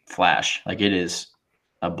is a flash. Like it is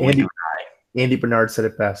a blink of an eye. Andy Bernard said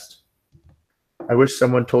it best. I wish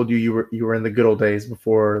someone told you you were in the good old days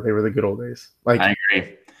before they were the good old days. Like I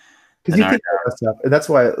agree. Because you think about that stuff. And that's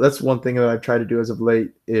one thing that I've tried to do as of late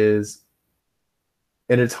is,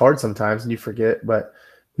 and it's hard sometimes and you forget. But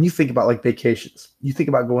when you think about like vacations, you think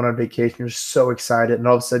about going on vacation, you're so excited, and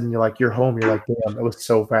all of a sudden you're home, you're like, damn, that was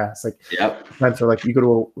so fast. Like Yep. times are like you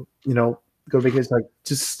go to vacation, like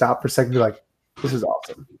just stop for a second, be like, this is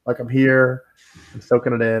awesome. Like I'm here, I'm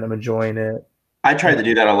soaking it in, I'm enjoying it. I tried to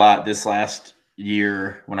do that a lot this last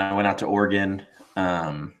year when I went out to Oregon.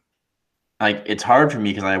 Like it's hard for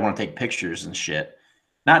me because I want to take pictures and shit.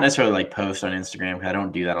 Not necessarily like post on Instagram because I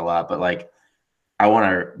don't do that a lot, but like I want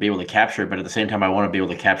to be able to capture it. But at the same time, I want to be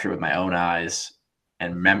able to capture it with my own eyes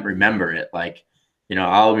and remember it. Like,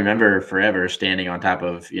 I'll remember forever standing on top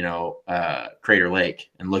of, Crater Lake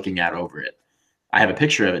and looking out over it. I have a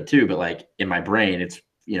picture of it too, but like in my brain,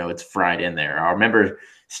 it's fried in there. I remember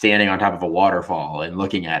standing on top of a waterfall and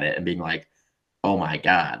looking at it and being like, oh my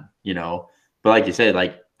God, but like you said,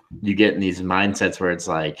 like you get in these mindsets where it's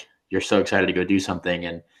like, you're so excited to go do something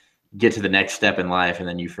and get to the next step in life. And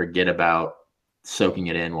then you forget about soaking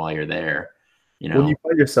it in while you're there, When you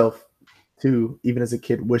find yourself too, even as a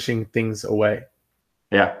kid, wishing things away.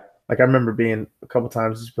 Yeah. Like I remember being a couple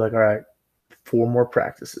times just be like, all right, 4 more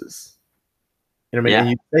practices. You know what I mean?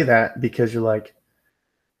 Yeah. And you say that because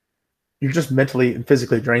you're just mentally and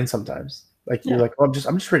physically drained sometimes. Like you're like, oh, I'm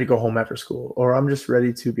just ready to go home after school, or I'm just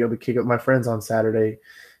ready to be able to kick up with my friends on Saturday,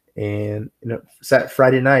 and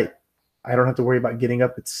Friday night, I don't have to worry about getting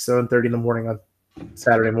up at 7:30 in the morning on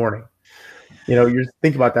Saturday morning. You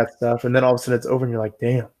think about that stuff, and then all of a sudden it's over, and you're like,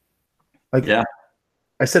 damn. Like, yeah,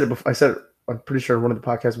 I said it before. I'm pretty sure in one of the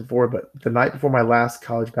podcasts before, but the night before my last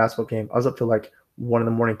college basketball game, I was up till like 1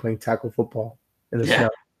 a.m. playing tackle football in the snow.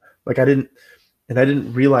 Like I didn't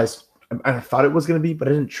realize. I thought it was going to be, but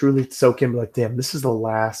I didn't truly soak in. Like, damn, this is the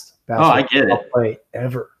last basketball I'll play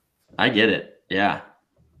ever. I get it. Yeah.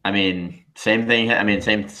 I mean, same thing. I mean,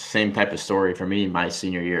 same type of story for me. My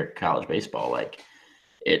senior year at college baseball, like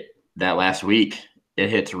that last week, it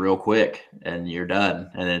hits real quick and you're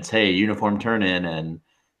done. And it's, hey, uniform turn in and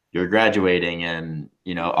you're graduating and,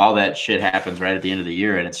 all that shit happens right at the end of the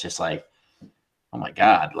year. And it's just like, oh my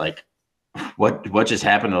God, like, what just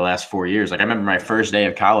happened the last 4 years? Like I remember my first day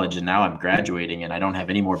of college and now I'm graduating and I don't have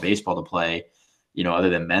any more baseball to play, other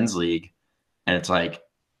than men's league. And it's like,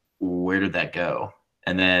 where did that go?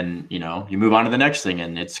 And then, you move on to the next thing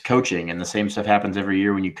and it's coaching, and the same stuff happens every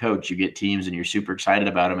year when you coach. You get teams and you're super excited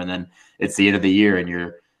about them. And then it's the end of the year and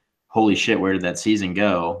you're, holy shit, where did that season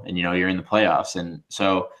go? And, you're in the playoffs. And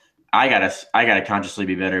so I gotta consciously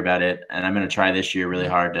be better about it. And I'm going to try this year really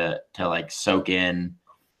hard to like soak in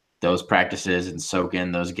those practices and soak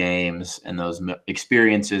in those games and those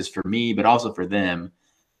experiences for me, but also for them,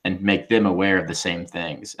 and make them aware of the same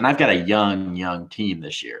things. And I've got a young team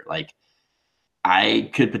this year. Like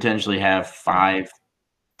I could potentially have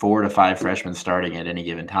 4 to 5 freshmen starting at any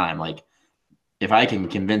given time. Like if I can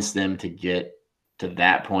convince them to get to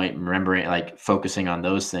that point, remembering, like focusing on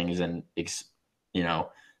those things and,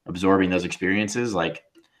 absorbing those experiences, like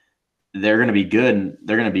they're going to be good and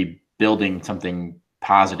they're going to be building something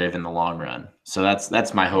positive in the long run. So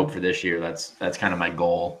that's my hope for this year. That's kind of my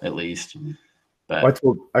goal, at least. But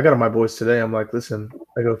I got on my boys today. I'm like, listen,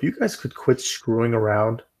 I go, if you guys could quit screwing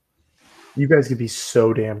around, you guys could be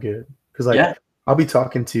so damn good. Because I'll be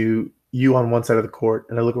talking to you on one side of the court,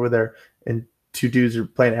 and I look over there, and 2 dudes are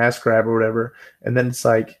playing ass grab or whatever, and then it's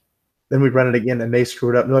like, then we run it again, and they screw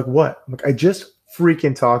it up. And they're like, what? I'm like, I just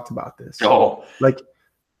freaking talked about this. Oh, like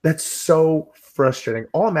that's so frustrating.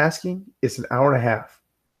 All I'm asking is an hour and a half,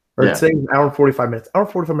 or say an hour and 45 minutes. Hour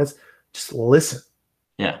and 45 minutes, just listen.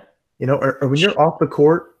 Yeah. Or when you're off the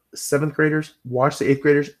court, 7th graders, watch the 8th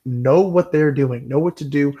graders, know what they're doing, know what to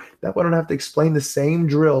do. That way I don't have to explain the same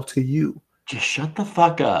drill to you. Just shut the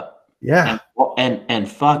fuck up. Yeah.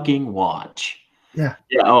 And fucking watch. Yeah.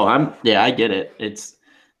 Yeah. Oh, I get it.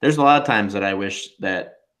 There's a lot of times that I wish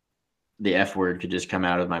that the F word could just come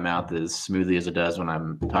out of my mouth as smoothly as it does when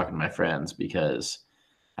I'm talking to my friends, because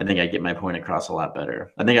I think I get my point across a lot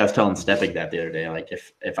better. I think I was telling Stepik that the other day, like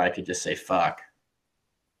if I could just say fuck,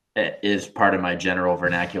 it is part of my general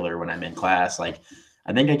vernacular when I'm in class. Like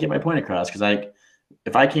I think I get my point across, because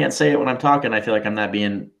if I can't say it when I'm talking, I feel like I'm not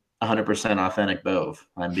being 100% authentic Bove.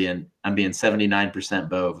 I'm being 79%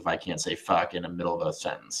 Bove if I can't say fuck in the middle of a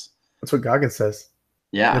sentence. That's what Goggins says.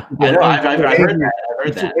 Yeah, I know. I've heard that. I've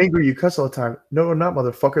heard that. Angry, you cuss all the time. No, not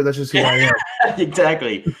motherfucker. That's just who I am.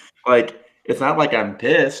 Exactly. Like it's not like I'm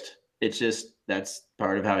pissed. It's just that's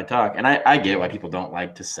part of how I talk, and I get why people don't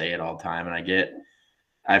like to say it all the time, and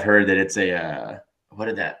I've heard that it's a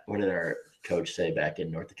what did our coach say back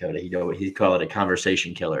in North Dakota? He'd call it a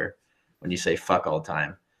conversation killer when you say fuck all the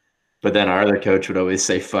time. But then our other coach would always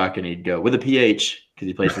say fuck, and he'd go with a PH because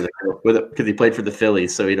he played for the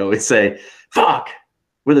Phillies, so he'd always say fuck.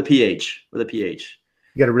 With a PH. With a PH.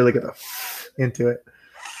 You got to really get into it.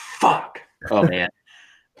 Fuck. Oh man,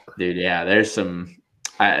 dude. Yeah, there's some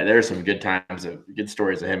good times of good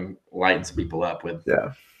stories of him lighting some people up with.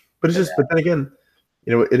 Yeah, but but then again,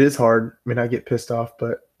 it is hard. I mean, I get pissed off,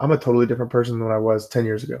 but I'm a totally different person than I was 10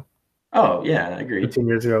 years ago. Oh yeah, I agree. 15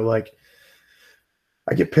 years ago, like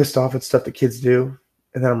I get pissed off at stuff that kids do,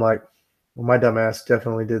 and then I'm like, well, my dumb ass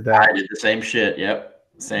definitely did that. I did the same shit. Yep,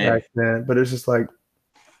 same. Back then, but it's just like,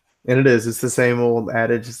 and it's the same old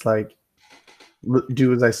adage. It's like,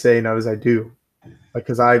 do as I say, not as I do. Like,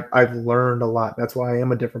 because I've learned a lot. That's why I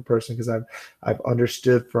am a different person, because I've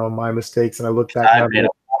understood from my mistakes, and I look back. I've made a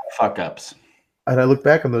lot of fuck ups. And I look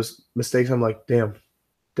back on those mistakes. I'm like, damn,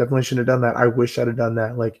 definitely shouldn't have done that. I wish I'd have done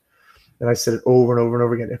that. Like, and I said it over and over and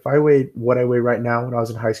over again. If I weighed what I weigh right now when I was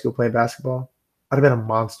in high school playing basketball, I'd have been a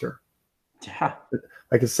monster. Yeah.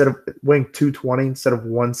 Like, instead of weighing 220 instead of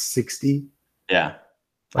 160. Yeah.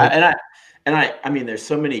 Like, I mean, there's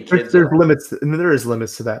so many kids. There's limits, and there is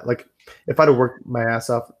limits to that. Like, if I'd have worked my ass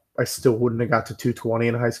off, I still wouldn't have got to 220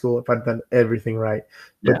 in high school if I'd done everything right.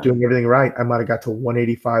 But doing everything right, I might have got to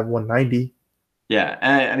 185, 190. Yeah.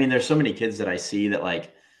 I mean, there's so many kids that I see that,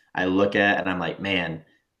 like, I look at and I'm like, man,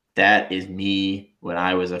 that is me when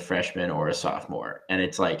I was a freshman or a sophomore. And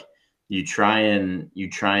it's like, you try and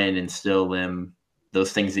instill them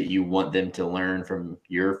those things that you want them to learn from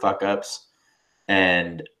your fuck ups.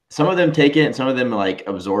 And some of them take it and some of them like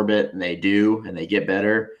absorb it, and they do, and they get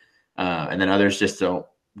better. And then others just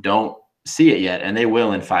don't see it yet. And they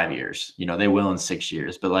will in 5 years, they will in 6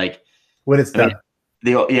 years, but like when it's done,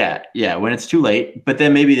 when it's too late, but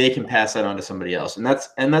then maybe they can pass that on to somebody else. And that's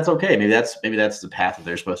okay. Maybe that's the path that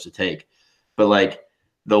they're supposed to take. But like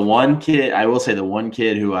the one kid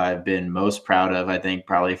who I've been most proud of, I think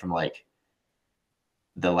probably from like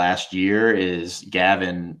the last year, is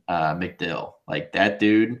Gavin McDill. Like that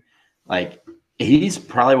dude, like he's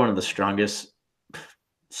probably one of the strongest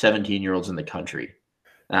 17-year-olds in the country.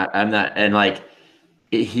 I'm not, and like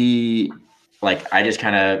he, like I just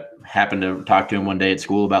kind of happened to talk to him one day at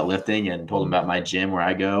school about lifting and told him about my gym where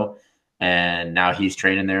I go. And now he's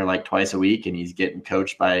training there like twice a week, and he's getting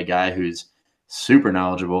coached by a guy who's super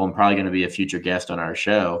knowledgeable and probably going to be a future guest on our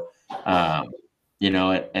show.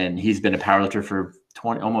 And he's been a powerlifter for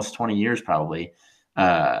almost 20 years probably,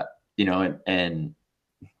 and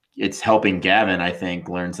it's helping Gavin, I think,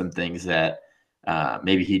 learn some things that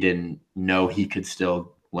maybe he didn't know he could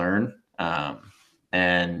still learn.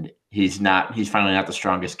 And he's finally not the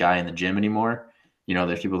strongest guy in the gym anymore.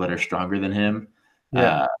 There's people that are stronger than him,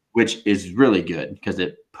 which is really good because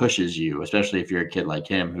it pushes you, especially if you're a kid like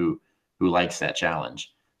him who likes that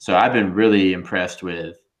challenge. So I've been really impressed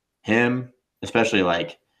with him, especially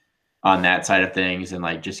like on that side of things, and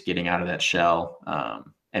like just getting out of that shell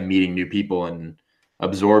and meeting new people and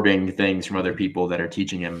absorbing things from other people that are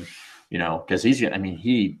teaching him, because his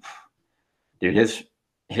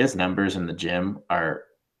numbers in the gym are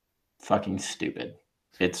fucking stupid.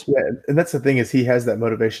 And that's the thing, is he has that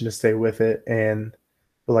motivation to stay with it. And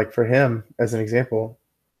like for him, as an example,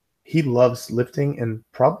 he loves lifting and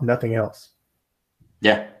probably nothing else.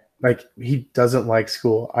 Yeah. Like he doesn't like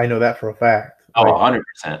school. I know that for a fact. Oh,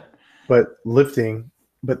 100%. But lifting,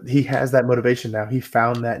 but he has that motivation now. He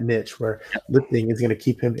found that niche where lifting is going to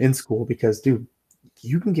keep him in school, because, dude,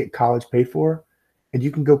 you can get college paid for and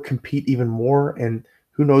you can go compete even more, and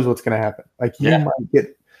who knows what's going to happen. Like you might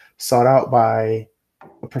get sought out by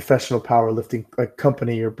a professional powerlifting like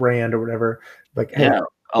company or brand or whatever. Like, hey,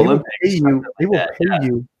 they will pay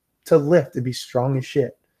you to lift and be strong as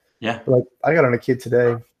shit. Yeah. But like I got on a kid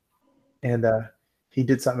today, and he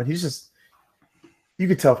did something. He's just, you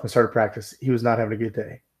could tell from the start of practice he was not having a good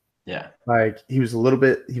day. Yeah. Like he was a little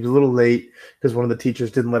late because one of the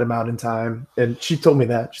teachers didn't let him out in time. And she told me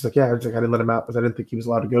that. She's like, yeah, I didn't let him out because I didn't think he was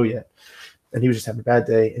allowed to go yet. And he was just having a bad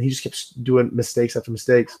day. And he just kept doing mistakes after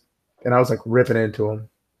mistakes. And I was like ripping into him.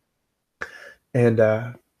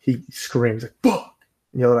 And he screams like, fuck.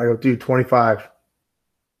 And I go, dude, 25.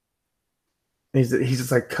 And he's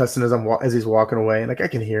just like cussing as he's walking away. And like I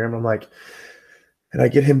can hear him. I'm like, and I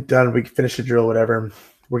get him done. We finish the drill, whatever.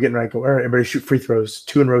 We're getting ready to go, all right, everybody shoot free throws,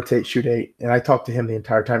 2 and rotate, shoot 8. And I talked to him the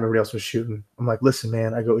entire time everybody else was shooting. I'm like, listen,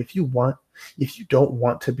 man, I go, if you don't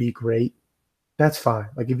want to be great, that's fine.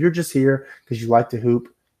 Like if you're just here because you like to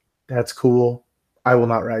hoop, that's cool. I will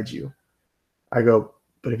not ride you. I go,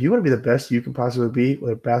 but if you want to be the best you can possibly be,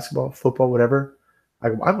 whether basketball, football, whatever, I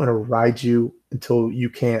go, I'm going to ride you until you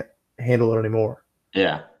can't handle it anymore.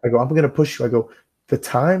 Yeah. I go, I'm going to push you. I go,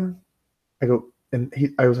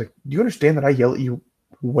 and I was like, do you understand that I yell at you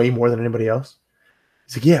way more than anybody else?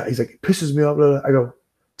 He's like, yeah. He's like, it pisses me off. I go,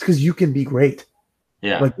 it's because you can be great.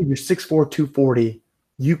 Yeah. Like if you're 6'4", 240,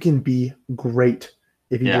 you can be great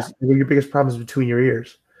if you Yeah. just your biggest problem is between your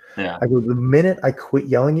ears. Yeah. I go, the minute I quit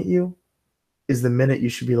yelling at you is the minute you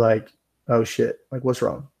should be like, oh shit, like what's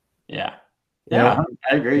wrong? Yeah. You know? Yeah.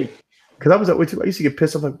 I agree. Because I was that way too. I used to get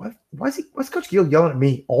pissed off, like, what? Why's Coach Gill yelling at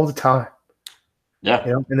me all the time? Yeah.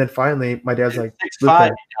 You know? And then finally, my dad's like,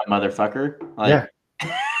 6'5", motherfucker. yeah,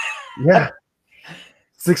 Like, yeah,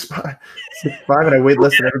 6'5", 6'5", and I weighed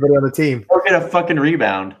less than everybody on the team. go get a fucking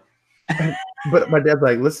rebound. But my dad's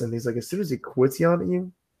like, listen, he's like, as soon as he quits yelling at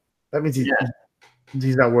you, that means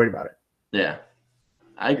he's not worried about it. Yeah,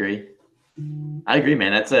 I agree.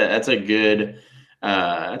 Man. That's a good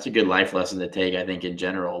life lesson to take. I think in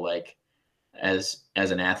general, like as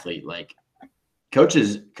an athlete, like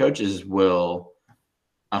coaches will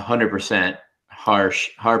 100%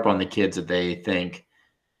 harp on the kids that they think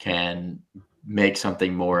can make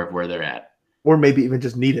something more of where they're at, or maybe even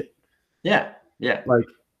just need it. Yeah, yeah. Like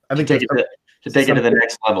I think take it to the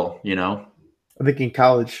next level. You know, I think in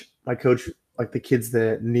college, my coach, like the kids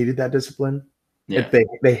that needed that discipline, yeah,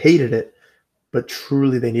 they hated it, but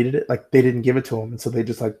truly they needed it. Like they didn't give it to them, and so they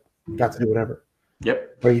just like got to do whatever.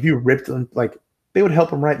 Yep. Like if you ripped them, like they would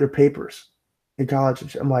help them write their papers in college.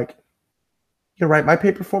 And I'm like, you gonna write my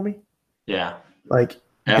paper for me? Yeah. Like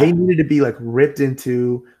they needed to be like ripped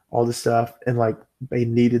into all this stuff, and like they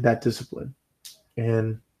needed that discipline,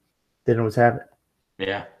 and they didn't always have it.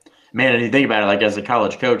 Yeah, man. And you think about it, like as a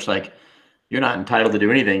college coach, like you're not entitled to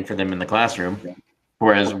do anything for them in the classroom,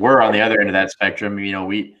 whereas we're on the other end of that spectrum. You know,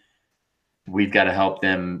 we've got to help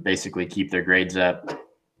them basically keep their grades up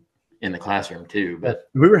in the classroom too. But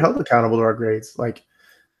we were held accountable to our grades. Like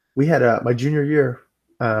we had my junior year,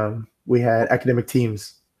 we had academic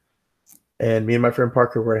teams, and me and my friend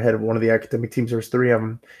Parker were ahead of one of the academic teams. There was 3 of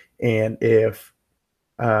them, and if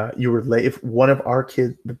you were late, if one of our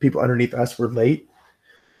kids, the people underneath us, were late,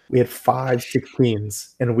 we had 5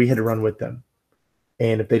 16s, and we had to run with them.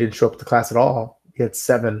 And if they didn't show up to class at all, we had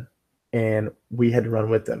 7, and we had to run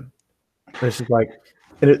with them. And it's just like,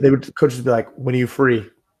 and they would coaches would be like, "When are you free?"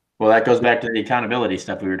 Well, that goes back to the accountability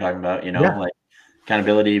stuff we were talking about. You know, like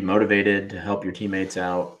accountability, motivated to help your teammates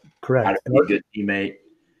out. Correct. How to be a good teammate.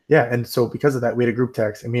 Yeah, and so because of that, we had a group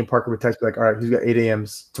text, and me and Parker would text, be like, "All right, who's got 8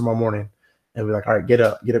 a.m.s tomorrow morning?" And we're like, "All right, get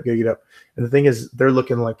up." And the thing is, they're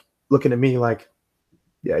looking at me like,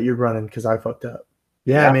 "Yeah, you're running because I fucked up."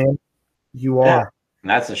 Yeah, man, you are. Yeah. And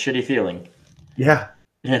that's a shitty feeling. Yeah.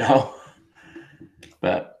 You know.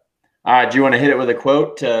 But all right, do you want to hit it with a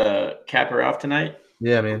quote to cap her off tonight?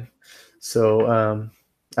 Yeah, man. So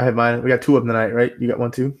I have mine. We got 2 of them tonight, right? You got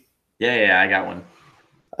one too? Yeah, I got one.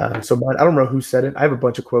 So mine, I don't know who said it. I have a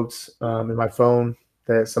bunch of quotes in my phone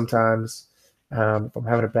that sometimes if I'm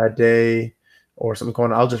having a bad day or something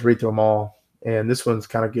going on, I'll just read through them all. And this one's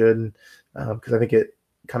kind of good because I think it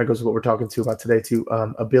kind of goes with what we're talking about today too.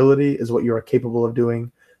 Ability is what you are capable of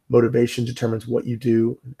doing. Motivation determines what you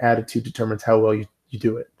do. Attitude determines how well you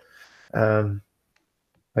do it.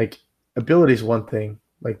 Like ability is one thing.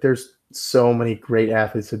 Like there's so many great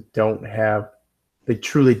athletes that they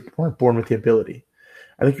truly weren't born with the ability.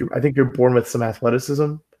 I think you're born with some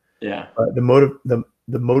athleticism. Yeah. But the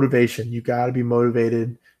motivation, you got to be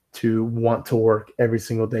motivated to want to work every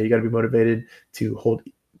single day. You got to be motivated to hold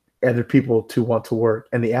other people to want to work.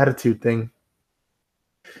 And the attitude thing,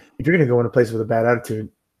 if you're going to go in a place with a bad attitude,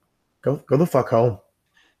 go the fuck home.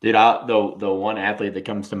 Dude, the one athlete that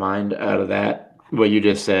comes to mind out of that, what you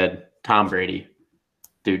just said, Tom Brady.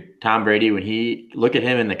 Dude, Tom Brady, look at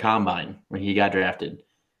him in the combine when he got drafted.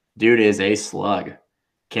 Dude is a slug.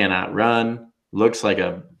 Cannot run. Looks like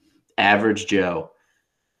a average Joe.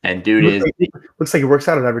 And dude looks like he works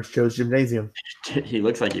out at Average Joe's gymnasium. He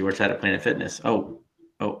looks like he works out at Planet Fitness. Oh,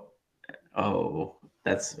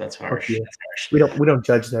 that's harsh. Yeah. That's harsh. We don't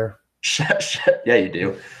judge there. Yeah, you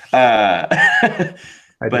do. But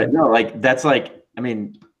no, like that's like, I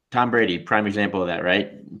mean, Tom Brady, prime example of that,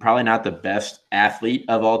 right? Probably not the best athlete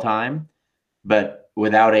of all time, but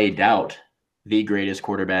without a doubt, the greatest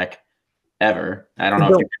quarterback ever. I don't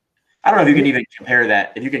know if you can even compare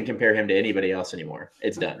that. If you can compare him to anybody else anymore,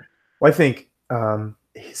 it's done. Well, I think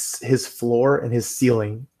his floor and his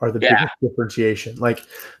ceiling are the biggest differentiation. Like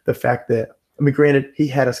the fact that, I mean, granted, he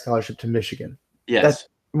had a scholarship to Michigan. Yes.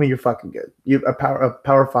 You're fucking good. You a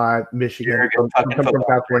Power 5 Michigan from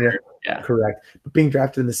California. Yeah. Correct. But being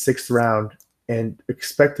drafted in the 6th round and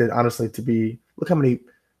expected, honestly, to be, look how many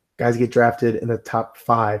guys get drafted in the top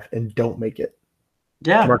 5 and don't make it.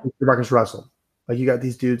 Yeah. Marcus Russell. Like you got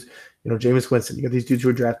these dudes, Jameis Winston. You got these dudes who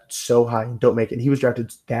are drafted so high and don't make it. And he was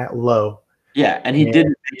drafted that low. Yeah, and he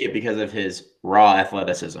didn't make it because of his raw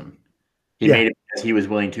athleticism. He made it because he was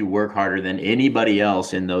willing to work harder than anybody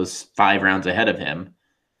else in those 5 rounds ahead of him.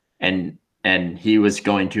 And he was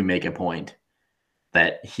going to make a point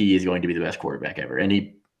that he is going to be the best quarterback ever. And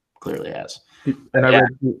he clearly has. And I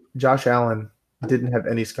read Josh Allen didn't have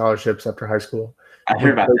any scholarships after high school. I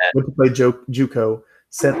heard about that. Went to play JUCO,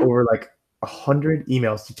 sent over like 100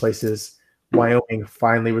 emails to places. Wyoming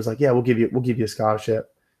finally was like, yeah, we'll give you a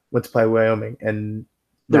scholarship. Went to play Wyoming, and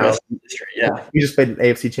the rest of the history, yeah. We just played an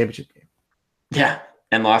AFC championship game. Yeah,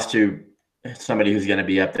 and lost to somebody who's going to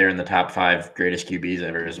be up there in the top 5 greatest QBs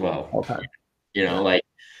ever as well. All time. You know, like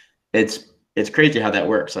it's crazy how that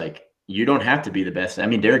works. Like you don't have to be the best. I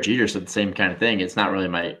mean, Derek Jeter said the same kind of thing. It's not really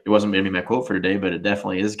it wasn't going to be my quote for today, but it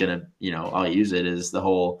definitely is going to, you know, I'll use it as the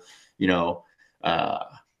whole, you know,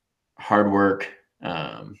 hard work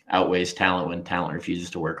outweighs talent when talent refuses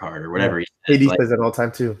to work hard or whatever. Yeah. AD says that all the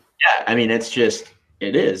time too. Yeah, I mean, it's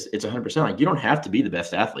 100%. Like you don't have to be the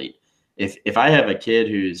best athlete. If I have a kid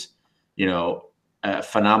who's, you know, a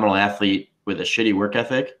phenomenal athlete with a shitty work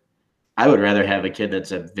ethic, I would rather have a kid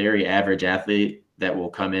that's a very average athlete that will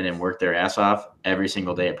come in and work their ass off every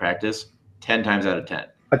single day at practice 10 times out of 10.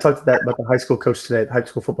 I talked to that about the high school coach today, the high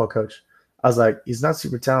school football coach. I was like, he's not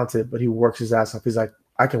super talented, but he works his ass off. He's like,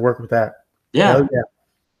 I can work with that. Yeah.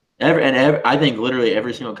 I think literally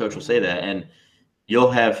every single coach will say that. And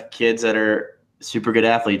you'll have kids that are super good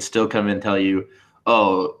athletes still come and tell you,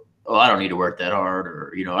 oh, I don't need to work that hard,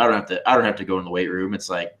 or, you know, I don't have to go in the weight room.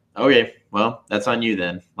 It's like, okay, well, that's on you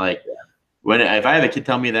then. Like if I have a kid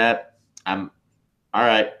tell me that, I'm all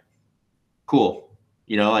right, cool.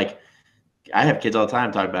 You know, like I have kids all the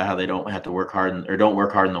time talk about how they don't have to work hard or don't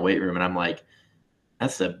work hard in the weight room. And I'm like,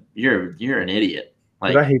 you're an idiot.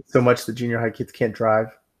 Like, I hate so much that junior high kids can't drive,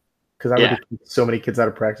 because I would keep so many kids out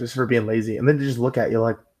of practice for being lazy. And then they just look at you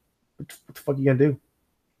like, what the fuck are you going to do?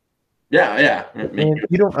 Yeah. Man,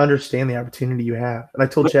 you don't understand the opportunity you have. And I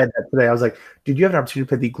told Chad that today. I was like, dude, you have an opportunity to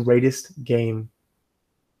play the greatest game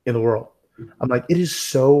in the world. I'm like, it is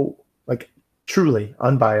so, like, truly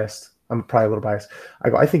unbiased. I'm probably a little biased. I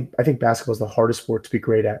go, I think basketball is the hardest sport to be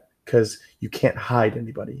great at, because you can't hide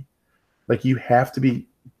anybody. Like, you have to be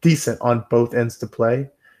decent on both ends to play. And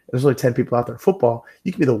there's only 10 people out there. Football,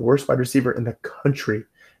 you can be the worst wide receiver in the country,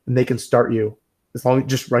 and they can start you as long as you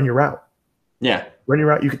just run your route. Yeah. Run your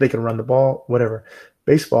route. They can run the ball, whatever.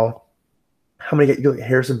 Baseball, how many get you? Like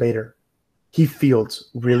Harrison Bader, he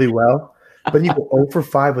fields really well, but you go 0 for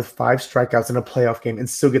 5 with 5 strikeouts in a playoff game and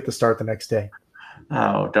still get the start the next day.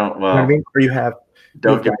 Oh, don't. Well, you know what I mean? Or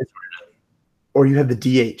you have the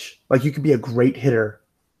DH. Like, you could be a great hitter,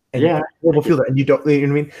 and horrible fielder, and you don't. You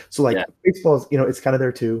know what I mean? So like baseball is, you know, it's kind of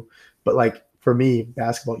there too, but like for me,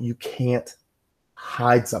 basketball, you can't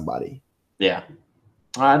hide somebody. Yeah.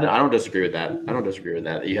 I don't disagree with that.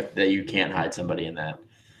 That you can't hide somebody in that.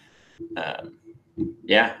 I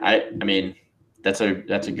mean, that's a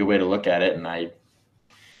good way to look at it, and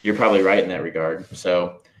you're probably right in that regard.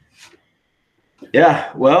 So,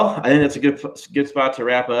 yeah, well, I think that's a good spot to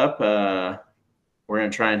wrap up. We're gonna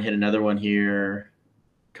try and hit another one here,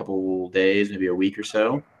 a couple days, maybe a week or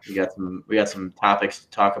so. We got some topics to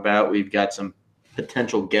talk about. We've got some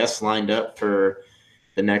potential guests lined up for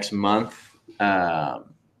the next month. Gonna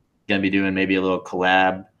be doing maybe a little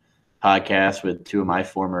collab podcast with 2 of my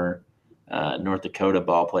former North Dakota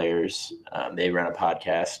ball players. They run a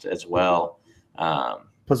podcast as well.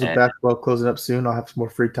 Plus, with basketball closing up soon, I'll have some more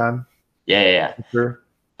free time. Yeah. Sure.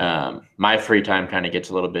 My free time kind of gets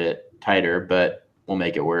a little bit tighter, but we'll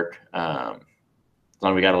make it work. As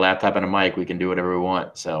long as we got a laptop and a mic, we can do whatever we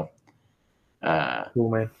want. So,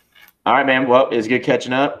 cool, man. All right, man. Well, it was good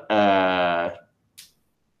catching up.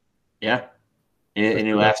 Yeah.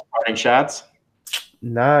 Any last parting shots?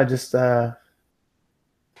 Nah, just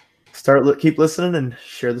keep listening and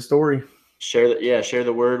share the story. Share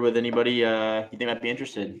the word with anybody you think might be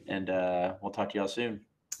interested, and we'll talk to y'all soon.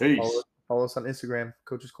 Peace. Follow us on Instagram,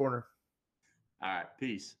 Coach's Corner. All right,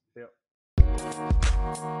 peace. Yep.